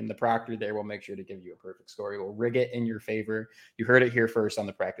 and the proctor there will make sure to give you a perfect score. He will rig it in your favor. You heard it here first on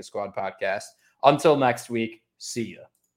the Practice Squad podcast. Until next week, see ya.